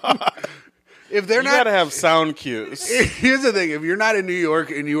god! If they're You not, gotta have sound cues. here's the thing: if you're not in New York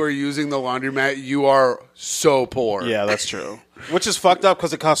and you are using the laundromat, you are so poor. Yeah, that's true. Which is fucked up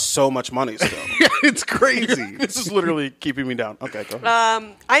because it costs so much money still. It's crazy. This is literally keeping me down. Okay, go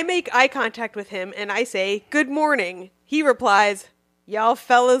ahead. I make eye contact with him, and I say, good morning. He replies, y'all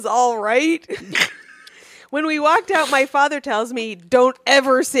fellas all right? When we walked out, my father tells me, don't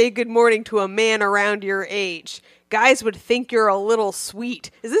ever say good morning to a man around your age. Guys would think you're a little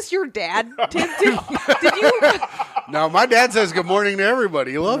sweet. Is this your dad, Tim? Did you? No, my dad says good morning to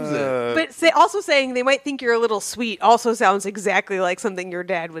everybody. He loves it. But also saying they might think you're a little sweet also sounds exactly like something your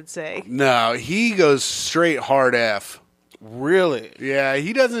dad would say. No, he goes straight hard F. Really? Yeah,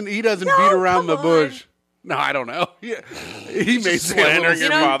 he doesn't beat No, around the come bush. No, I don't know. Yeah. He may say a slandering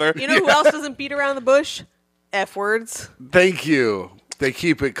little- your father. You know who else doesn't beat around the bush? F words. Thank you. They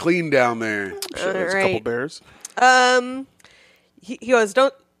keep it clean down there. Sure, there's a right. couple bears. He goes,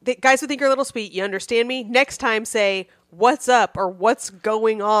 guys would think you're a little sweet. You understand me? Next time say, what's up or what's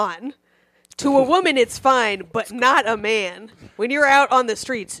going on? To a woman, it's fine, but not a man. When you're out on the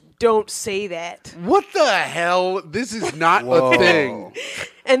streets, don't say that. What the hell? This is not Whoa. a thing.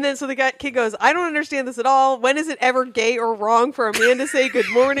 And then so the kid goes, I don't understand this at all. When is it ever gay or wrong for a man to say good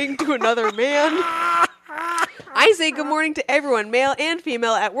morning to another man? I say good morning to everyone, male and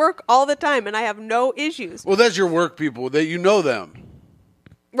female, at work all the time, and I have no issues. Well, that's your work people. That you know them.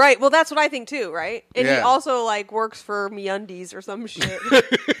 Right. Well, that's what I think too, right? And he Yeah. also works for MeUndies or some shit.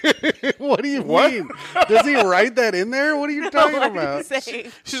 What do you mean? Does he write that in there? What are you talking What are about? you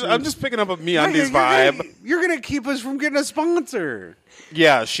saying? I'm just picking up a MeUndies You're gonna- vibe. You're going to keep us from getting a sponsor.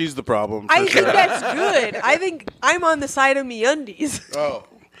 Yeah, she's the problem. For I sure. think that's good. I think I'm on the side of MeUndies. Oh.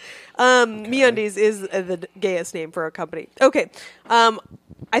 MeUndies is the gayest name for a company. Okay.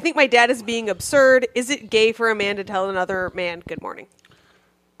 I think my dad is being absurd. Is it gay for a man to tell another man good morning?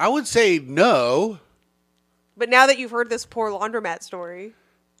 I would say no. But now that you've heard this poor laundromat story,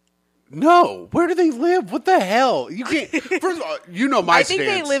 No. Where do they live? What the hell? You can't. First of all, you know my I think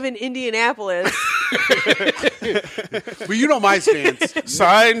stance. they live in Indianapolis. But you know my stance.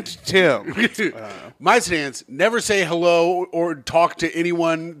 Signed Tim. My stance, never say hello or talk to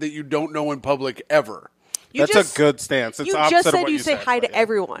anyone that you don't know in public ever. That's a good stance. It's You opposite just of said what you say said, hi to but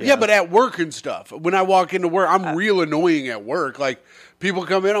everyone. Yeah, but at work and stuff. When I walk into work, I'm real annoying at work. Like, people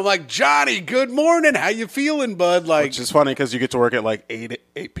come in, I'm like, Johnny, good morning. How you feeling, bud? Like, Which is funny because you get to work at like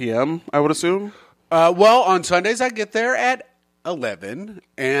 8 p.m., I would assume. well, on Sundays I get there at 11.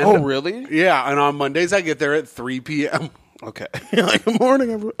 And Oh, really? Yeah, and on Mondays I get there at 3 p.m. Okay. You're like, good morning,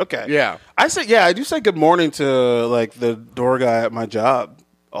 everyone. Okay. Yeah. I do say good morning to like the door guy at my job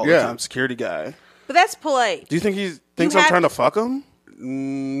all the Yeah. time, security guy. But that's polite. Do you think he thinks I'm have- trying to fuck him?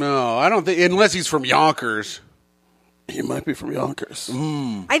 No, I don't think, unless he's from Yonkers. He might be from Yonkers.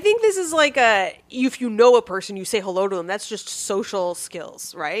 I think this is like if you know a person, you say hello to them. That's just social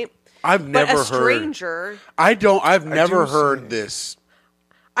skills, right? I've never But a heard. stranger, I've never do heard say- this.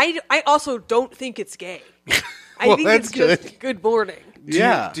 I also don't think it's gay. I Well, think that's it's just good. good morning.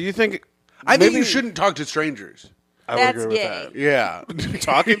 Yeah. Do you think? I think maybe- you shouldn't talk to strangers. I would That's agree gay. with Yeah. that.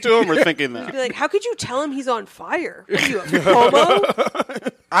 Talking to him or thinking Be that? like, how could you tell him he's on fire? What are you, a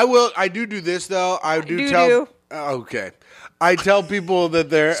homo? I do this though. I do do tell. do. Okay. I tell people that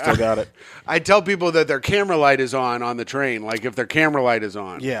they're. Still got it. I tell people that their camera light is on the train. Like if their camera light is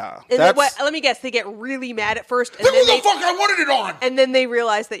on. Yeah. And then That's let me guess, they get really mad at first, and Look then what the fuck I wanted it on. and then they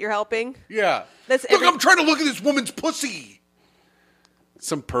realize that you're helping. Yeah. That's Look, every- I'm trying to look at this woman's pussy.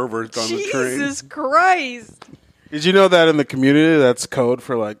 Some pervert on the train. Jesus Christ! Did you know that in the community, that's code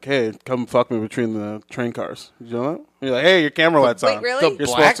for like, hey, come fuck me between the train cars? Did you know that? You're like, hey, your camera light's Wait, on. really? The You're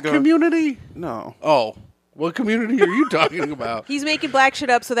black supposed to go- community? No. Oh. What community are you talking about? He's making black shit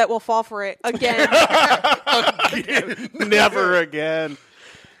up so that we'll fall for it again. Never again.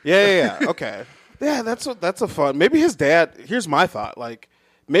 Yeah. Okay. Yeah, that's a fun. Maybe his dad. Here's my thought. Like,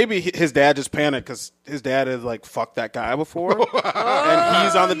 maybe his dad just panicked because his dad had like fucked that guy before, and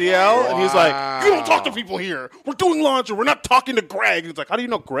he's on the DL, and he's like, "You don't talk to people here. We're doing lunch, or we're not talking to Greg." And it's like, "How do you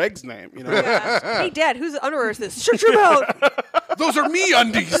know Greg's name?" You know. Yeah. Hey, Dad, whose underwear is this? Shut your mouth. Those are me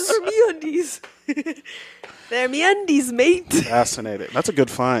undies. Those are MeUndies. They're MeUndies, mate. Fascinating. That's a good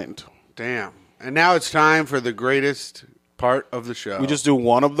find. Damn. And now it's time for the greatest part of the show. We just do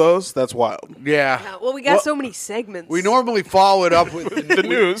one of those. That's wild. Yeah. Well, we got so many segments. We normally follow it up with The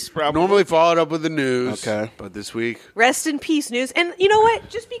news, probably. Normally follow it up with the news. Okay. But this week, Rest in peace, news. And you know what?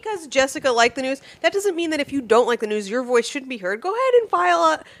 Just because Jessica liked the news, that doesn't mean that if you don't like the news, your voice shouldn't be heard. Go ahead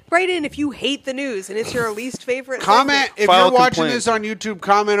and write in if you hate the news and it's your least favorite. comment. segment. If File you're watching complaint. this on YouTube,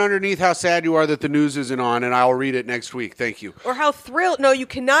 comment underneath how sad you are that the news isn't on, and I'll read it next week. Thank you. Or how thrilled. No, you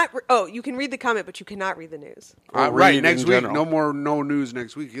cannot. You can read the comment, but you cannot read the news. Or Right, read next in week. general. No news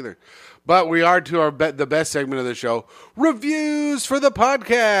next week either. But we are to our the best segment of the show, reviews for the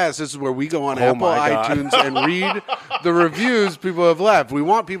podcast. This is where we go on Apple, my God. iTunes, and read the reviews people have left. We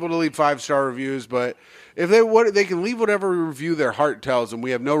want people to leave 5-star reviews, but if they can leave whatever review their heart tells them.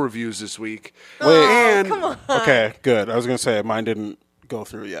 We have no reviews this week. Wait. and Come on. Okay, good. I was gonna say mine didn't go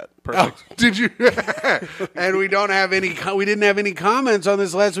through yet. Perfect. Oh, did you? And we don't have any. We didn't have any comments on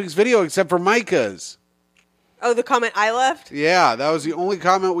this last week's video except for Myka's. Oh, the comment I left? Yeah, that was the only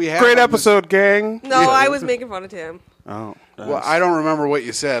comment we had. Great on this- episode, gang. No, I was making fun of Tim. Oh, nice. Well, I don't remember what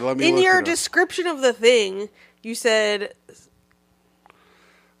you said. Let me In look your it up. description of the thing, you said,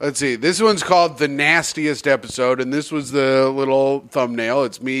 Let's see. This one's called The Nastiest Episode, and this was the little thumbnail.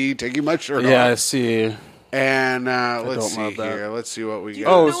 It's me taking my shirt Yeah, I off. see. And let's don't see love that. here. Let's see what we do you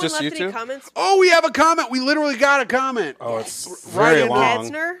got. know Oh, no it's one just left you any two? comments? Oh, we have a comment. We literally got a comment. Oh, it's Right very in long.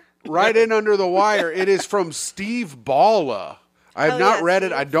 Katzner? Right in under the wire. It is from Steve Balla. I have Oh, not yeah, read it.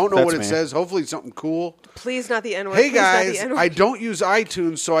 Steve. I don't know what That's it me. says. Hopefully something cool. Please not the N-word. Hey Please not the guys, N-word. I don't use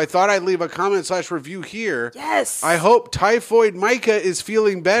iTunes, so I thought I'd leave a comment/review here. Yes. I hope Typhoid Myka is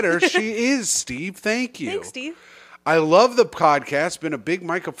feeling better. She is, Steve. Thank you. Thanks, Steve. I love the podcast. Been a big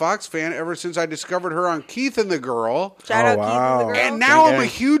Myka Fox fan ever since I discovered her on Keith and the Girl. Shout Oh, out Keith and the wow. girl. And now Gang, I'm a gang.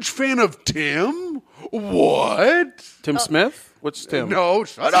 huge fan of Tim. What? Tim Smith? Which Tim? No,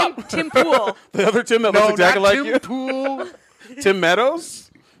 shut up. Tim Pool. The other Tim that No, looks exactly not like Tim you? Pool. Tim Meadows?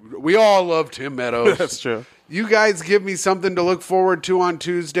 We all love Tim Meadows. That's true. You guys give me something to look forward to on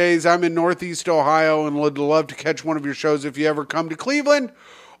Tuesdays. I'm in Northeast Ohio and would love to catch one of your shows if you ever come to Cleveland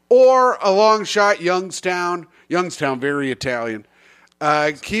or a long shot, Youngstown. Youngstown, very Italian.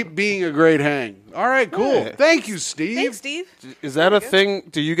 Keep being a great hang. All right, cool. Hey. Thank you, Steve. Thanks, Steve. Is that a thing?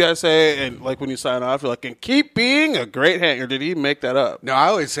 Do you guys say, and like when you sign off, you're like, and keep being a great hang, or did he make that up? No, I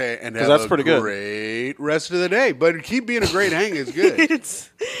always say, and have that's a pretty good. great rest of the day. But keep being a great hang is good.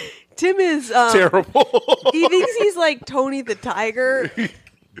 Tim is Terrible. he thinks he's like Tony the Tiger.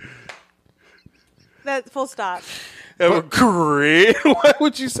 That full stop. Have a great. Why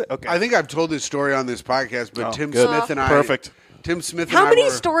would you say? Okay. I think I've told this story on this podcast, but Oh, Tim good. Smith and I, Perfect. Tim Smith. How and I many were,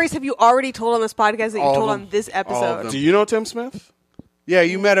 stories have you already told on this podcast that you All of told them. on this All of episode? them. Do you know Tim Smith? Yeah,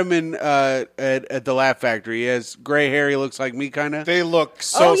 you met him in at the Laugh Factory. He has gray hair. He looks like me, kind of. They look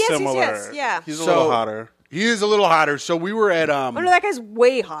so yes, similar. yes, yeah. He's a So- little hotter. He is a little hotter. So we were at Oh no, that guy's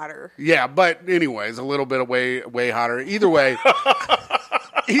way hotter. Yeah, but anyways, a little bit of way hotter. Either way,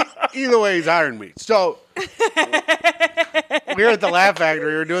 either way, he's hotter than me. So we were at the Laugh Factory.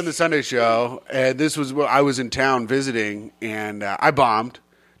 We were doing the Sunday show, and this was I was in town visiting, and I bombed.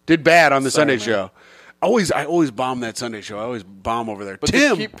 Did bad on the Sunday show. I always bomb that Sunday show. I always bomb over there. But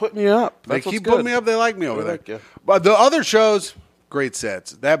Tim, they keep putting you up. they That's what's keep good. putting me up. They like me over They there. like you. But the other shows, great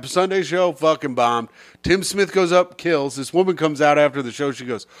sets. That Sunday show, fucking bombed. Tim Smith goes up, kills. This woman comes out after the show. She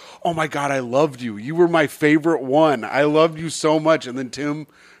goes, "Oh my God, I loved you. You were my favorite one. I loved you so much." And then Tim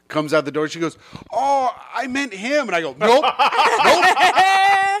comes out the door. She goes, "Oh, I meant him." And I go, "Nope, nope.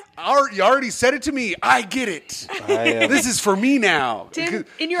 You already said it to me. I get it. This is for me now." Tim,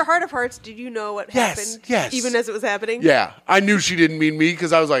 in your heart of hearts, did you know what Yes, happened? yes. Even as it was happening? Yeah, I knew she didn't mean me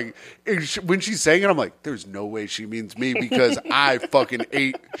because I was like, when she's saying it, I'm like, there's no way she means me because I fucking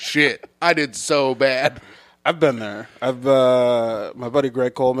ate shit. I did so bad. I've been there. I've my buddy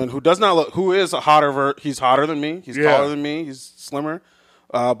Greg Coleman, who does not look, who is a hotter. He's hotter than me. He's Yeah. taller than me. He's slimmer.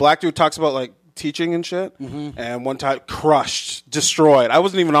 Black dude talks about like teaching and shit. And one time, crushed, destroyed. I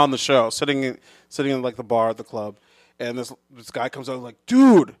wasn't even on the show. Sitting in like the bar at the club, and this guy comes out like,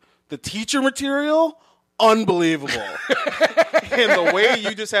 dude, the teacher material, unbelievable. And the way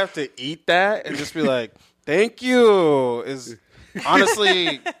you just have to eat that and just be like, thank you, is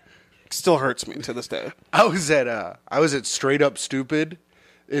honestly still hurts me to this day. I was at Straight Up Stupid.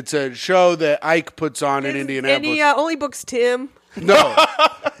 It's a show that Ike puts on in Indianapolis. And he only books Tim. No,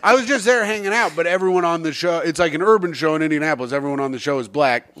 I was just there hanging out, but everyone on the show, it's like an urban show in Indianapolis. Everyone on the show is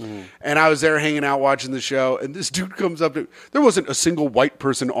black. And I was there hanging out watching the show, and this dude comes up to, there wasn't a single white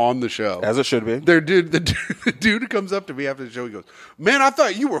person on the show. As it should be. The dude comes up to me after the show, he goes, "Man, I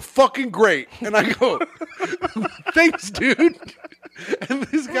thought you were fucking great." And I go, "Thanks, dude." And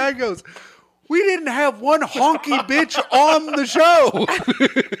this guy goes, "We didn't have one honky bitch on the show."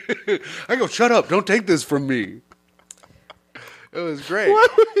 I go, "Shut up, don't take this from me." It was great. Why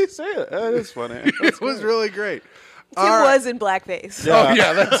would he say it? That is funny. It was really great. Tim was in blackface. Yeah. Oh,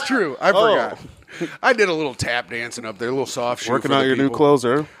 yeah, that's true. I forgot. I did a little tap dancing up there, a little soft shoe. Working for out the your new people.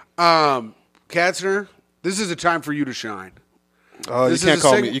 closer. Katzner, this is a time for you to shine. Oh, This you can't is a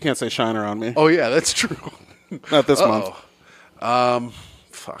call seg- me. You can't say shiner on me. Oh, yeah, that's true. Not this month.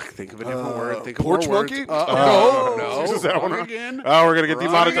 Fuck, think of a different word. Think of porch more words. monkey? No. Is that one? Wrong again? Oh, we're gonna get We're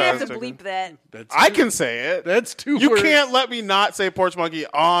gonna have demonetized. to bleep that. I can say it. That's two You words. can't let me not say porch monkey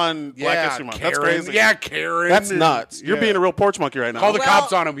on Black History Month. Karen. That's crazy. Yeah, Karen. That's nuts. You're Yeah. being a real porch monkey right now. Call the Well-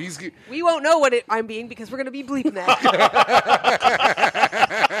 cops on him. He's We won't know what I'm being because we're going to be bleeping that.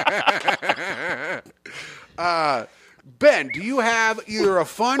 Ben, do you have either a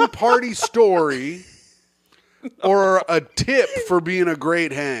fun party story or a tip for being a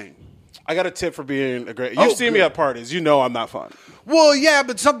great hang? I got a tip for being a great. Oh, You've seen me good. at parties. You know I'm not fun. Well, yeah,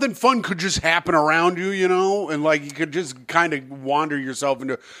 but something fun could just happen around you, you know, and like you could just kind of wander yourself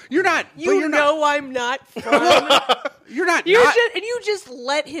into. You're not. but You you're know I'm not fun. You're not. You're not just, and you just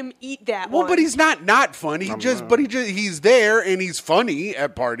let him eat that well, one. but he's not fun. He's there and he's funny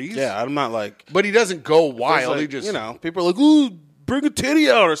at parties. Yeah, I'm not like. but he doesn't go It's wild. like, he just you know, people are like, ooh, bring a titty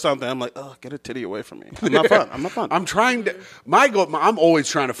out or something. I'm like, oh, get a titty away from me. I'm not fun. I'm not fun. I'm trying to. My goal. I'm always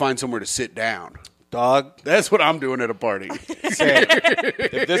trying to find somewhere to sit down. Dog. That's what I'm doing at a party. Say,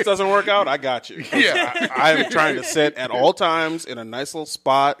 if this doesn't work out, I got you. Yeah. I'm trying to sit at all times in a nice little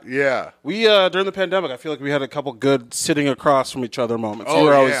spot. Yeah. We during the pandemic, I feel like we had a couple good sitting across from each other moments. Oh, we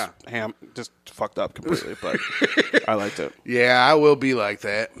were always yeah. just fucked up completely, but I liked it. Yeah, I will be like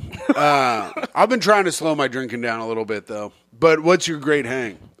that. I've been trying to slow my drinking down a little bit, though. But what's your great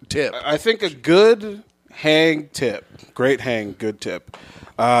hang tip? I think a good hang tip, great hang, good tip,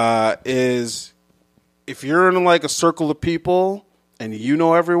 is if you're in like a circle of people and you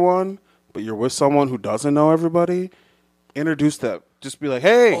know everyone, but you're with someone who doesn't know everybody, introduce them. Just be like,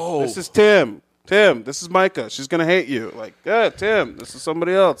 hey, this is Tim. Tim, this is Myka. She's going to hate you. Like, yeah, Tim, this is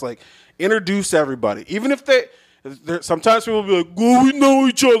somebody else. Like, introduce everybody. Even if sometimes people will be like, well, we know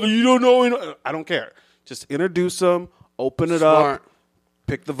each other. You don't know. I don't care. Just introduce them, open it Smart. up.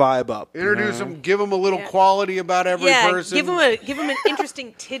 Pick the vibe up. Introduce them, give them a little quality about every person. give him an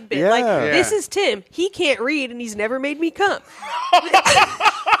interesting tidbit. Yeah. Like Yeah. this is Tim. He can't read and he's never made me come.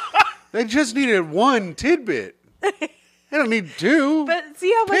 They just needed one tidbit. They don't need two. But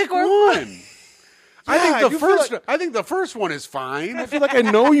see how much Pick more one. I think you feel I think the first one is fine. I feel like I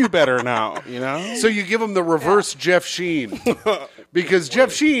know you better now, you know? So you give him the reverse Jeff Sheen. Because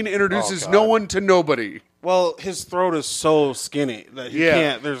Jeff Sheen introduces no one to nobody. Well, his throat is so skinny that he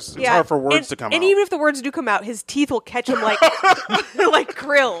can't. It's hard for words to come out. And even if the words do come out, his teeth will catch him like like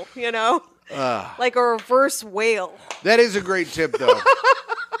krill, you know? Like a reverse whale. That is a great tip, though.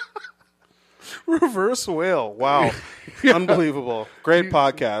 Reverse whale. Wow. Unbelievable. Great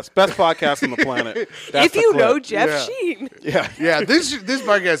podcast. Best podcast on the planet. That's if you know Jeff Sheen. Yeah, this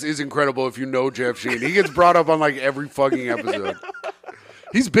podcast is incredible if you know Jeff Sheen. He gets brought up on like every fucking episode.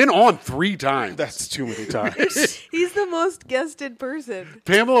 He's been on 3 times. That's too many times. He's the most guested person.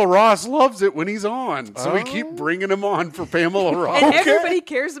 Pamela Ross loves it when he's on, so we keep bringing him on for Pamela Ross. And everybody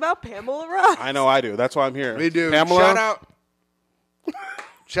cares about Pamela Ross. I know I do. That's why I'm here. We do. Pamela.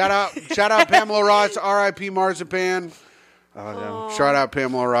 Shout out Pamela Ross, R.I.P. Marzipan. Shout out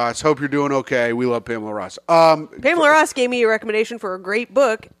Pamela Ross. Hope you're doing okay. We love Pamela Ross. Pamela Ross gave me a recommendation for a great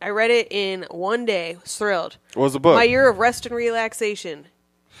book. I read it in one day. Was thrilled. What was the book? My Year of Rest and Relaxation.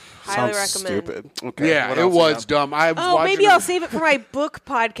 Highly Sounds recommend. stupid. Okay. Yeah, it was dumb. Maybe I'll save it for my book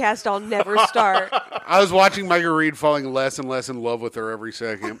podcast I'll never start. I was watching Myka Reed falling less and less in love with her every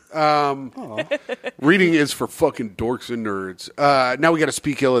second. Reading is for fucking dorks and nerds. Now we got to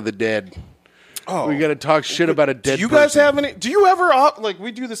speak ill of the dead. Oh. We got to talk shit about a dead Do you guys person. have any? Do you ever, like,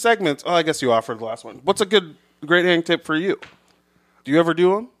 we do the segments. Oh, I guess you offered the last one. What's a great hang tip for you? Do you ever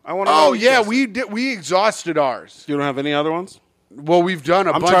do them? I want to know. Oh, yeah, we did. We exhausted ours. You don't have any other ones? Well, we've done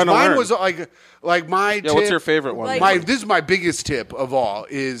a bunch. trying to Mine learn. was like my tip. What's your favorite one? This is my biggest tip of all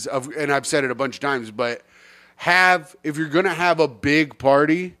and I've said it a bunch of times, but if you're going to have a big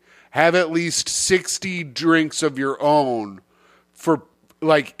party, have at least 60 drinks of your own for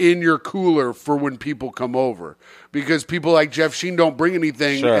like in your cooler for when people come over, because people like Jeff Sheen don't bring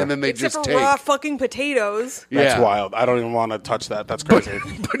anything and then they Except just for take raw fucking potatoes. That's wild. I don't even want to touch that. That's crazy.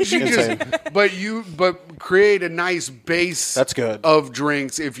 but create a nice base. That's good. Of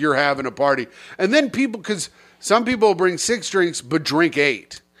drinks if you're having a party, and then because some people will bring 6 drinks but drink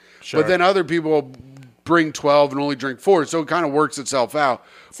 8, but then other people will bring 12 and only drink 4, so it kind of works itself out.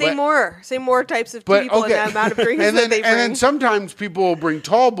 Say more types of people and the amount of drinks that they bring. And then sometimes people will bring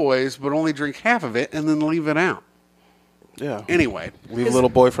tall boys but only drink half of it and then leave it out. Yeah. Anyway. Leave a little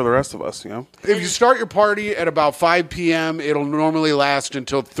boy for the rest of us, you know? If you start your party at about 5 p.m., it'll normally last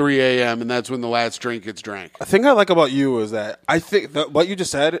until 3 a.m., and that's when the last drink gets drank. The thing I like about you is that I think that what you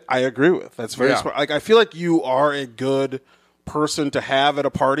just said, I agree with. That's very smart. Like, I feel like you are a good person to have at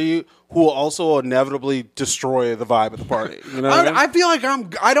a party who will also inevitably destroy the vibe at the party. You know what I mean? I feel like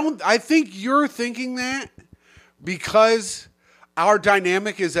I think you're thinking that because our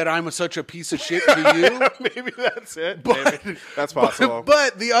dynamic is that I'm such a piece of shit to you. Maybe that's it. Maybe. That's possible.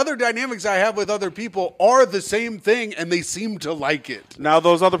 But the other dynamics I have with other people are the same thing, and they seem to like it. Now,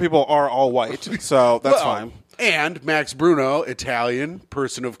 those other people are all white, so that's fine. And Max Bruno, Italian,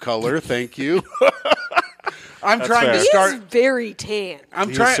 person of color, thank you. I'm trying to start. He's very tan.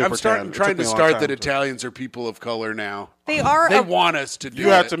 I'm trying to start that Italians are people of color now. They are. They want us to do. You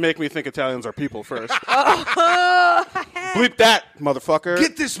have to make me think Italians are people first. Bleep that, motherfucker.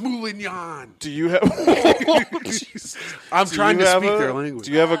 Get this moulignon. Do you have? I'm trying to speak their language.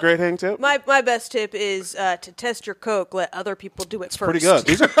 Do you have a great hang tip? My best tip is to test your Coke. Let other people do it first. Pretty good.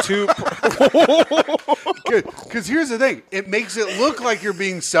 These are 2. Because here's the thing: it makes it look like you're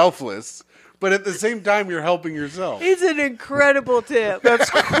being selfless, but at the same time, you're helping yourself. It's an incredible tip. That's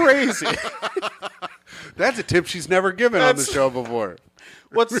crazy. That's a tip she's never given on the show before.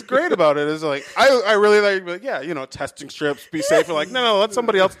 What's great about it is like I really like testing strips, be safe. And like no, let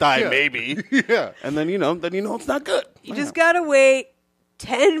somebody else die, maybe. Yeah, and then it's not good. You just gotta wait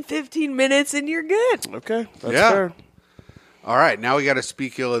 10, 15 minutes, and you're good. Okay, that's fair. All right, now we got to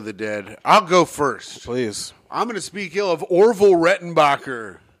speak ill of the dead. I'll go first, please. I'm going to speak ill of Orville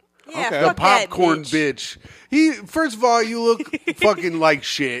Rettenbacher. Yeah, the popcorn bitch. First of all, you look fucking like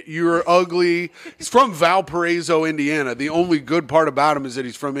shit. You're ugly. He's from Valparaiso, Indiana. The only good part about him is that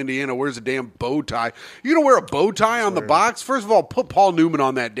he's from Indiana. Wears a damn bow tie. You gonna wear a bow tie on the box? First of all, put Paul Newman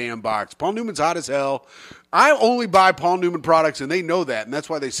on that damn box. Paul Newman's hot as hell. I only buy Paul Newman products, and they know that, and that's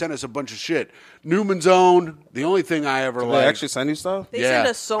why they sent us a bunch of shit. Newman's Own, the only thing I ever liked. They actually send you stuff? They send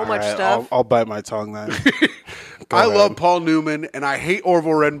us so much stuff. I'll bite my tongue then. I love Paul Newman, and I hate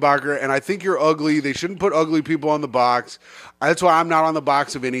Orville Redenbacher, and I think you're ugly. They shouldn't put ugly people on the box. That's why I'm not on the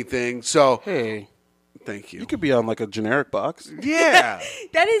box of anything. So, hey, thank you. You could be on like a generic box. Yeah.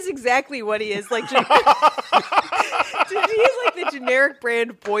 That is exactly what he is. Like, he is like the generic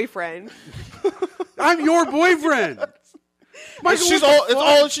brand boyfriend. I'm your boyfriend. It's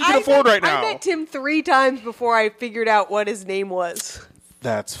all she can afford right now. I met Tim 3 times before I figured out what his name was.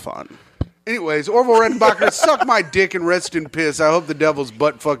 That's fun. Anyways, Orville Redenbacher, suck my dick and rest in piss. I hope the devil's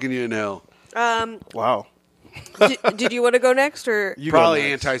butt fucking you in hell. Wow. Did you want to go next, or You Probably go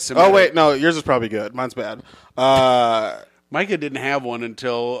next. anti-Semitic. Oh, wait. No, yours is probably good. Mine's bad. Myka didn't have one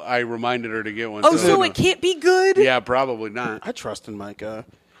until I reminded her to get one. oh, so it can't be good? Yeah, probably not. I trust in Myka.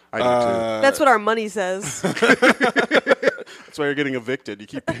 I do too. That's what our money says. That's why you're getting evicted. You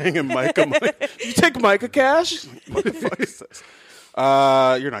keep paying him Myka money. You take Myka cash? What the fuck is this?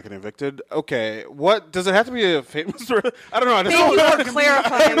 You're not getting evicted. Okay. What does it have to be a famous? I don't know. Thank you for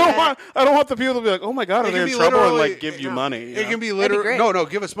clarifying that. I don't want the people to be like, "Oh my god, are It they can in be trouble?" and literally- like give you money. It can be That'd be literally. great. No,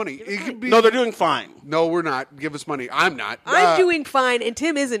 give us money. It can be. No, they're doing fine. No, we're not. Give us money. I'm not. I'm doing fine, and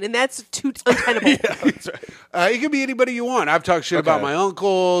Tim isn't, and that's too untenable. That's right. It can be anybody you want. I've talked shit about my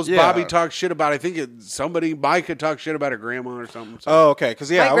uncles. Yeah. Bobby talked shit about. I think somebody. Myka talked shit about her grandma or something. So. Oh, okay.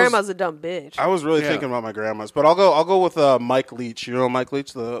 Because My grandma's a dumb bitch. I was really thinking about my grandma's, but I'll go with Mike Leach. You know Mike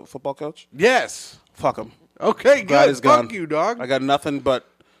Leach, the football coach. Yes. Fuck him. Okay. Glad Good. he's Fuck gone. you, dog. I got nothing but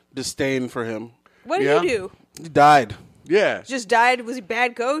disdain for him. What did Yeah. you do? He died. Yeah. Just died? Was he a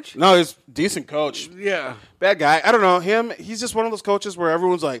bad coach? No, he's a decent coach. Yeah. Bad guy. I don't know him. He's just one of those coaches where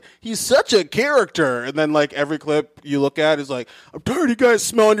everyone's like, he's such a character, and then like every clip you look at is like, I'm tired of you guys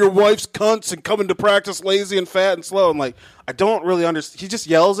smelling your wife's cunts and coming to practice lazy and fat and slow. I'm like, I don't really understand. He just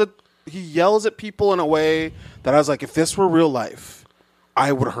yells at people in a way that I was like, if this were real life,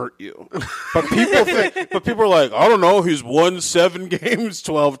 I would hurt you. But people are like, I don't know, he's won 7 games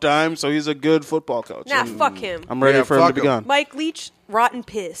 12 times, so he's a good football coach. Nah, And fuck him. I'm ready Yeah, for him to fuck be him. gone. Mike Leach, rotten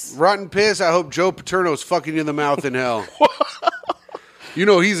piss. Rotten piss. I hope Joe Paterno's fucking you in the mouth in hell. You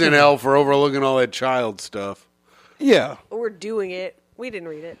know he's in hell for overlooking all that child stuff. Yeah. We're doing it. We didn't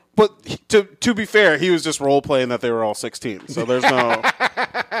read it. But to be fair, he was just role playing that they were all 16. So there's no.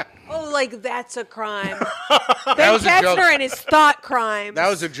 Oh, like that's a crime. That Ben was a joke. Katzner and his thought crimes. That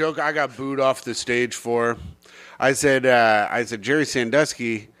was a joke I got booed off the stage for. I said Jerry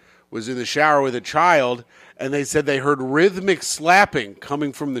Sandusky was in the shower with a child, and they said they heard rhythmic slapping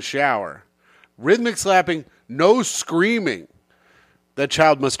coming from the shower. Rhythmic slapping, no screaming. That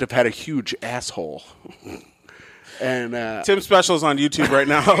child must have had a huge asshole. And Tim's special is on YouTube right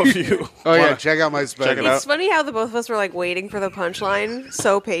now. If you check out my special. Check it out. It's funny how the both of us were like waiting for the punchline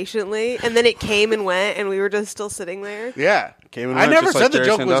so patiently, and then it came and went, and we were just still sitting there. Yeah. Came and I went, never just said like the Jerry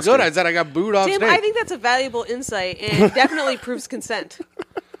joke was Sandusky. good. I said I got booed off Tim, stage. I think that's a valuable insight, and definitely proves consent.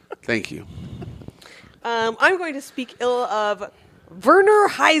 Thank you. I'm going to speak ill of Werner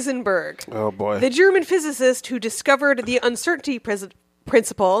Heisenberg. Oh, boy. The German physicist who discovered the uncertainty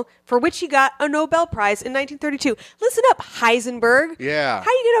principle, for which he got a Nobel Prize in 1932. Listen up, Heisenberg. Yeah. How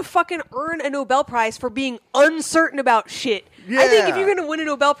you gonna fucking earn a Nobel Prize for being uncertain about shit? I think if Yeah. you're gonna win a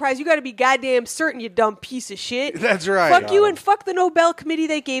Nobel Prize, you gotta be goddamn certain, you dumb piece of shit. That's right. Fuck you and fuck the Nobel committee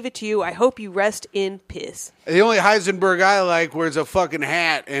that gave it to you. I hope you rest in piss. The only Heisenberg I like wears a fucking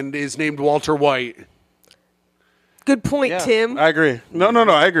hat and is named Walter White. Good point, Tim. I agree. No,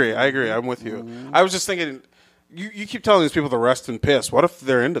 I agree. I'm with you. I was just thinking, you keep telling these people to rest in piss. What if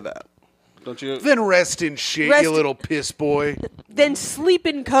they're into that? Don't you? Then rest in shit, Rest- you little piss boy. Then sleep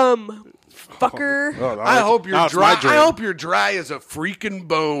and come, fucker. Oh, I hope you're now it's dry. my dream. I hope you're dry as a freaking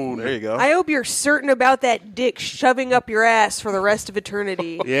bone. There you go. I hope you're certain about that dick shoving up your ass for the rest of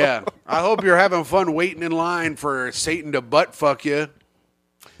eternity. Yeah. I hope you're having fun waiting in line for Satan to butt fuck you.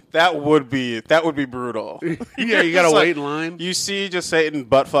 That would be brutal. Yeah, you gotta It's wait in line. You see just Satan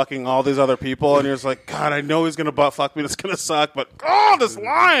butt fucking all these other people, and you're just like, God, I know he's gonna butt fuck me. It's gonna suck, but this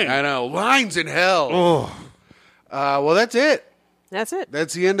line. I know. Lines in hell. Oh, Well, that's it. That's it.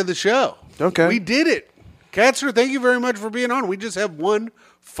 That's the end of the show. Okay. We did it. Katzner, thank you very much for being on. We just have one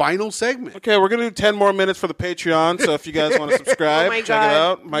final segment. okay. We're gonna do 10 more minutes for the Patreon. So if you guys want to subscribe, Oh my check God. it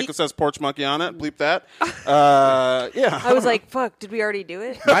out. Myka says Porch Monkey on it. Bleep that. Yeah. I was like, fuck, did we already do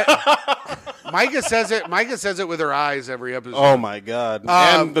it? Myka says it. Myka says it with her eyes every episode. Oh my God!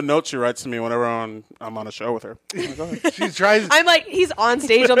 And the notes she writes to me whenever I'm on a show with her. She tries. I'm like, he's on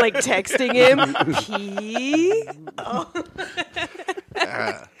stage. I'm like texting him. He?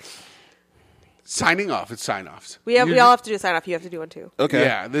 Signing off. It's sign offs. We all have to do a sign off. You have to do one too. Okay.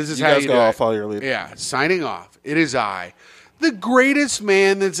 Yeah, this is you how guys you go. do I'll it. follow your lead. Yeah, signing off. It is I, the greatest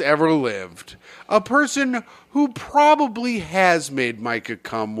man that's ever lived. A person who probably has made Myka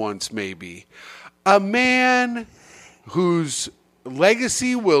come once, maybe. A man whose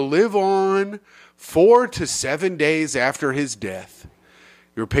legacy will live on 4 to 7 days after his death.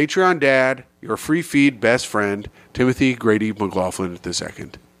 Your Patreon dad, your free feed best friend, Timothy Grady McLaughlin II.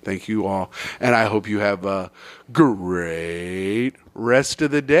 Thank you all. And I hope you have a great rest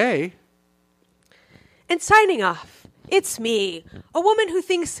of the day. And signing off, it's me, a woman who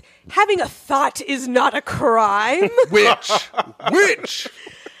thinks having a thought is not a crime. Which?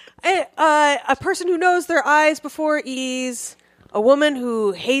 A person who knows their I's before E's. A woman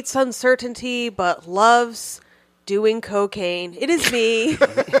who hates uncertainty but loves doing cocaine. It is me,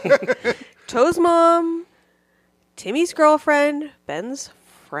 Toe's mom, Timmy's girlfriend, Ben's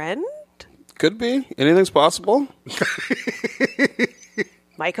friend, Could be. Anything's possible.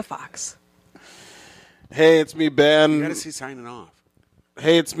 Myka Fox. Hey, it's me, Ben. You got to see signing off.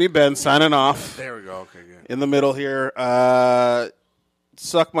 Hey, it's me, Ben, signing off. There we go. Okay, good. In the middle here.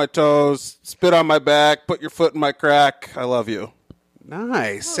 Suck my toes, spit on my back, put your foot in my crack. I love you.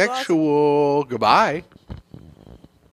 Nice. Sexual. Goodbye.